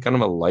shining kind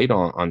of a light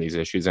on these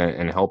issues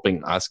and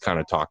helping us kind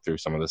of talk through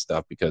some of this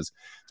stuff, because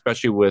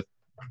especially with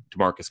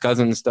DeMarcus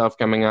Cousins stuff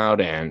coming out,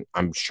 and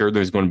I'm sure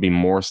there's going to be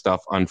more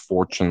stuff,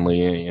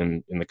 unfortunately,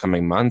 in the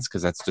coming months,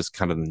 because that's just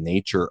kind of the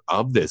nature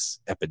of this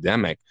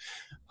epidemic.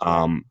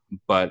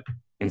 But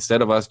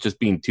instead of us just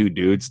being two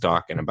dudes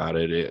talking about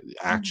it,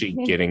 actually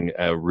getting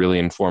a really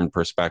informed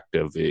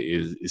perspective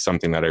is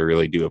something that I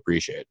really do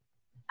appreciate.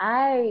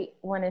 I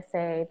want to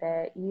say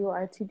that you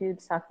are two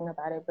dudes talking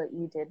about it, but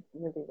you did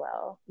really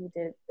well. You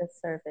did a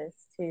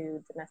service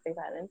to domestic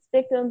violence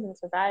victims and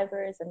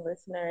survivors and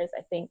listeners.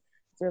 I think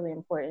it's really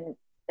important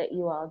that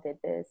you all did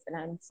this, and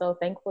I'm so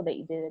thankful that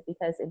you did it,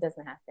 because it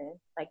doesn't happen.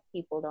 Like,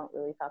 people don't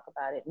really talk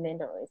about it. Men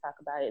don't really talk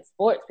about it.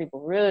 Sports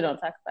people really don't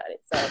talk about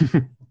it.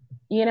 So,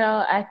 you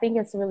know, I think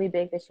it's really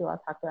big that you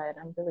all talked about it.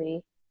 I'm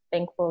really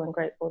thankful and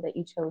grateful that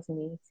you chose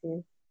me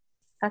to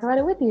talk about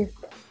it with you.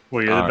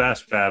 Well, you're the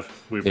best,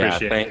 Bev. We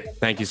appreciate it.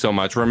 Thank you so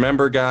much.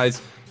 Remember,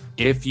 guys,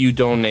 if you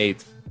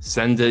donate,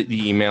 send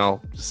the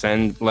email.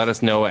 Let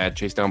us know at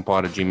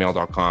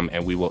chasedownpod@gmail.com,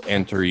 and we will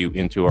enter you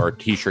into our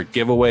t-shirt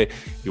giveaway.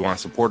 If you want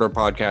to support our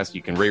podcast,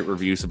 you can rate,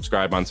 review,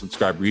 subscribe,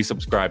 unsubscribe,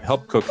 resubscribe,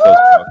 help cook those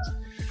books.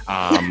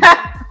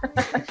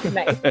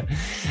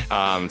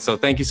 So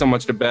thank you so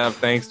much to Bev.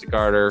 Thanks to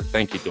Carter.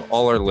 Thank you to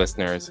all our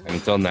listeners. And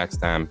until next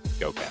time,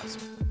 go Cavs.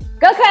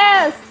 Go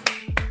Cavs!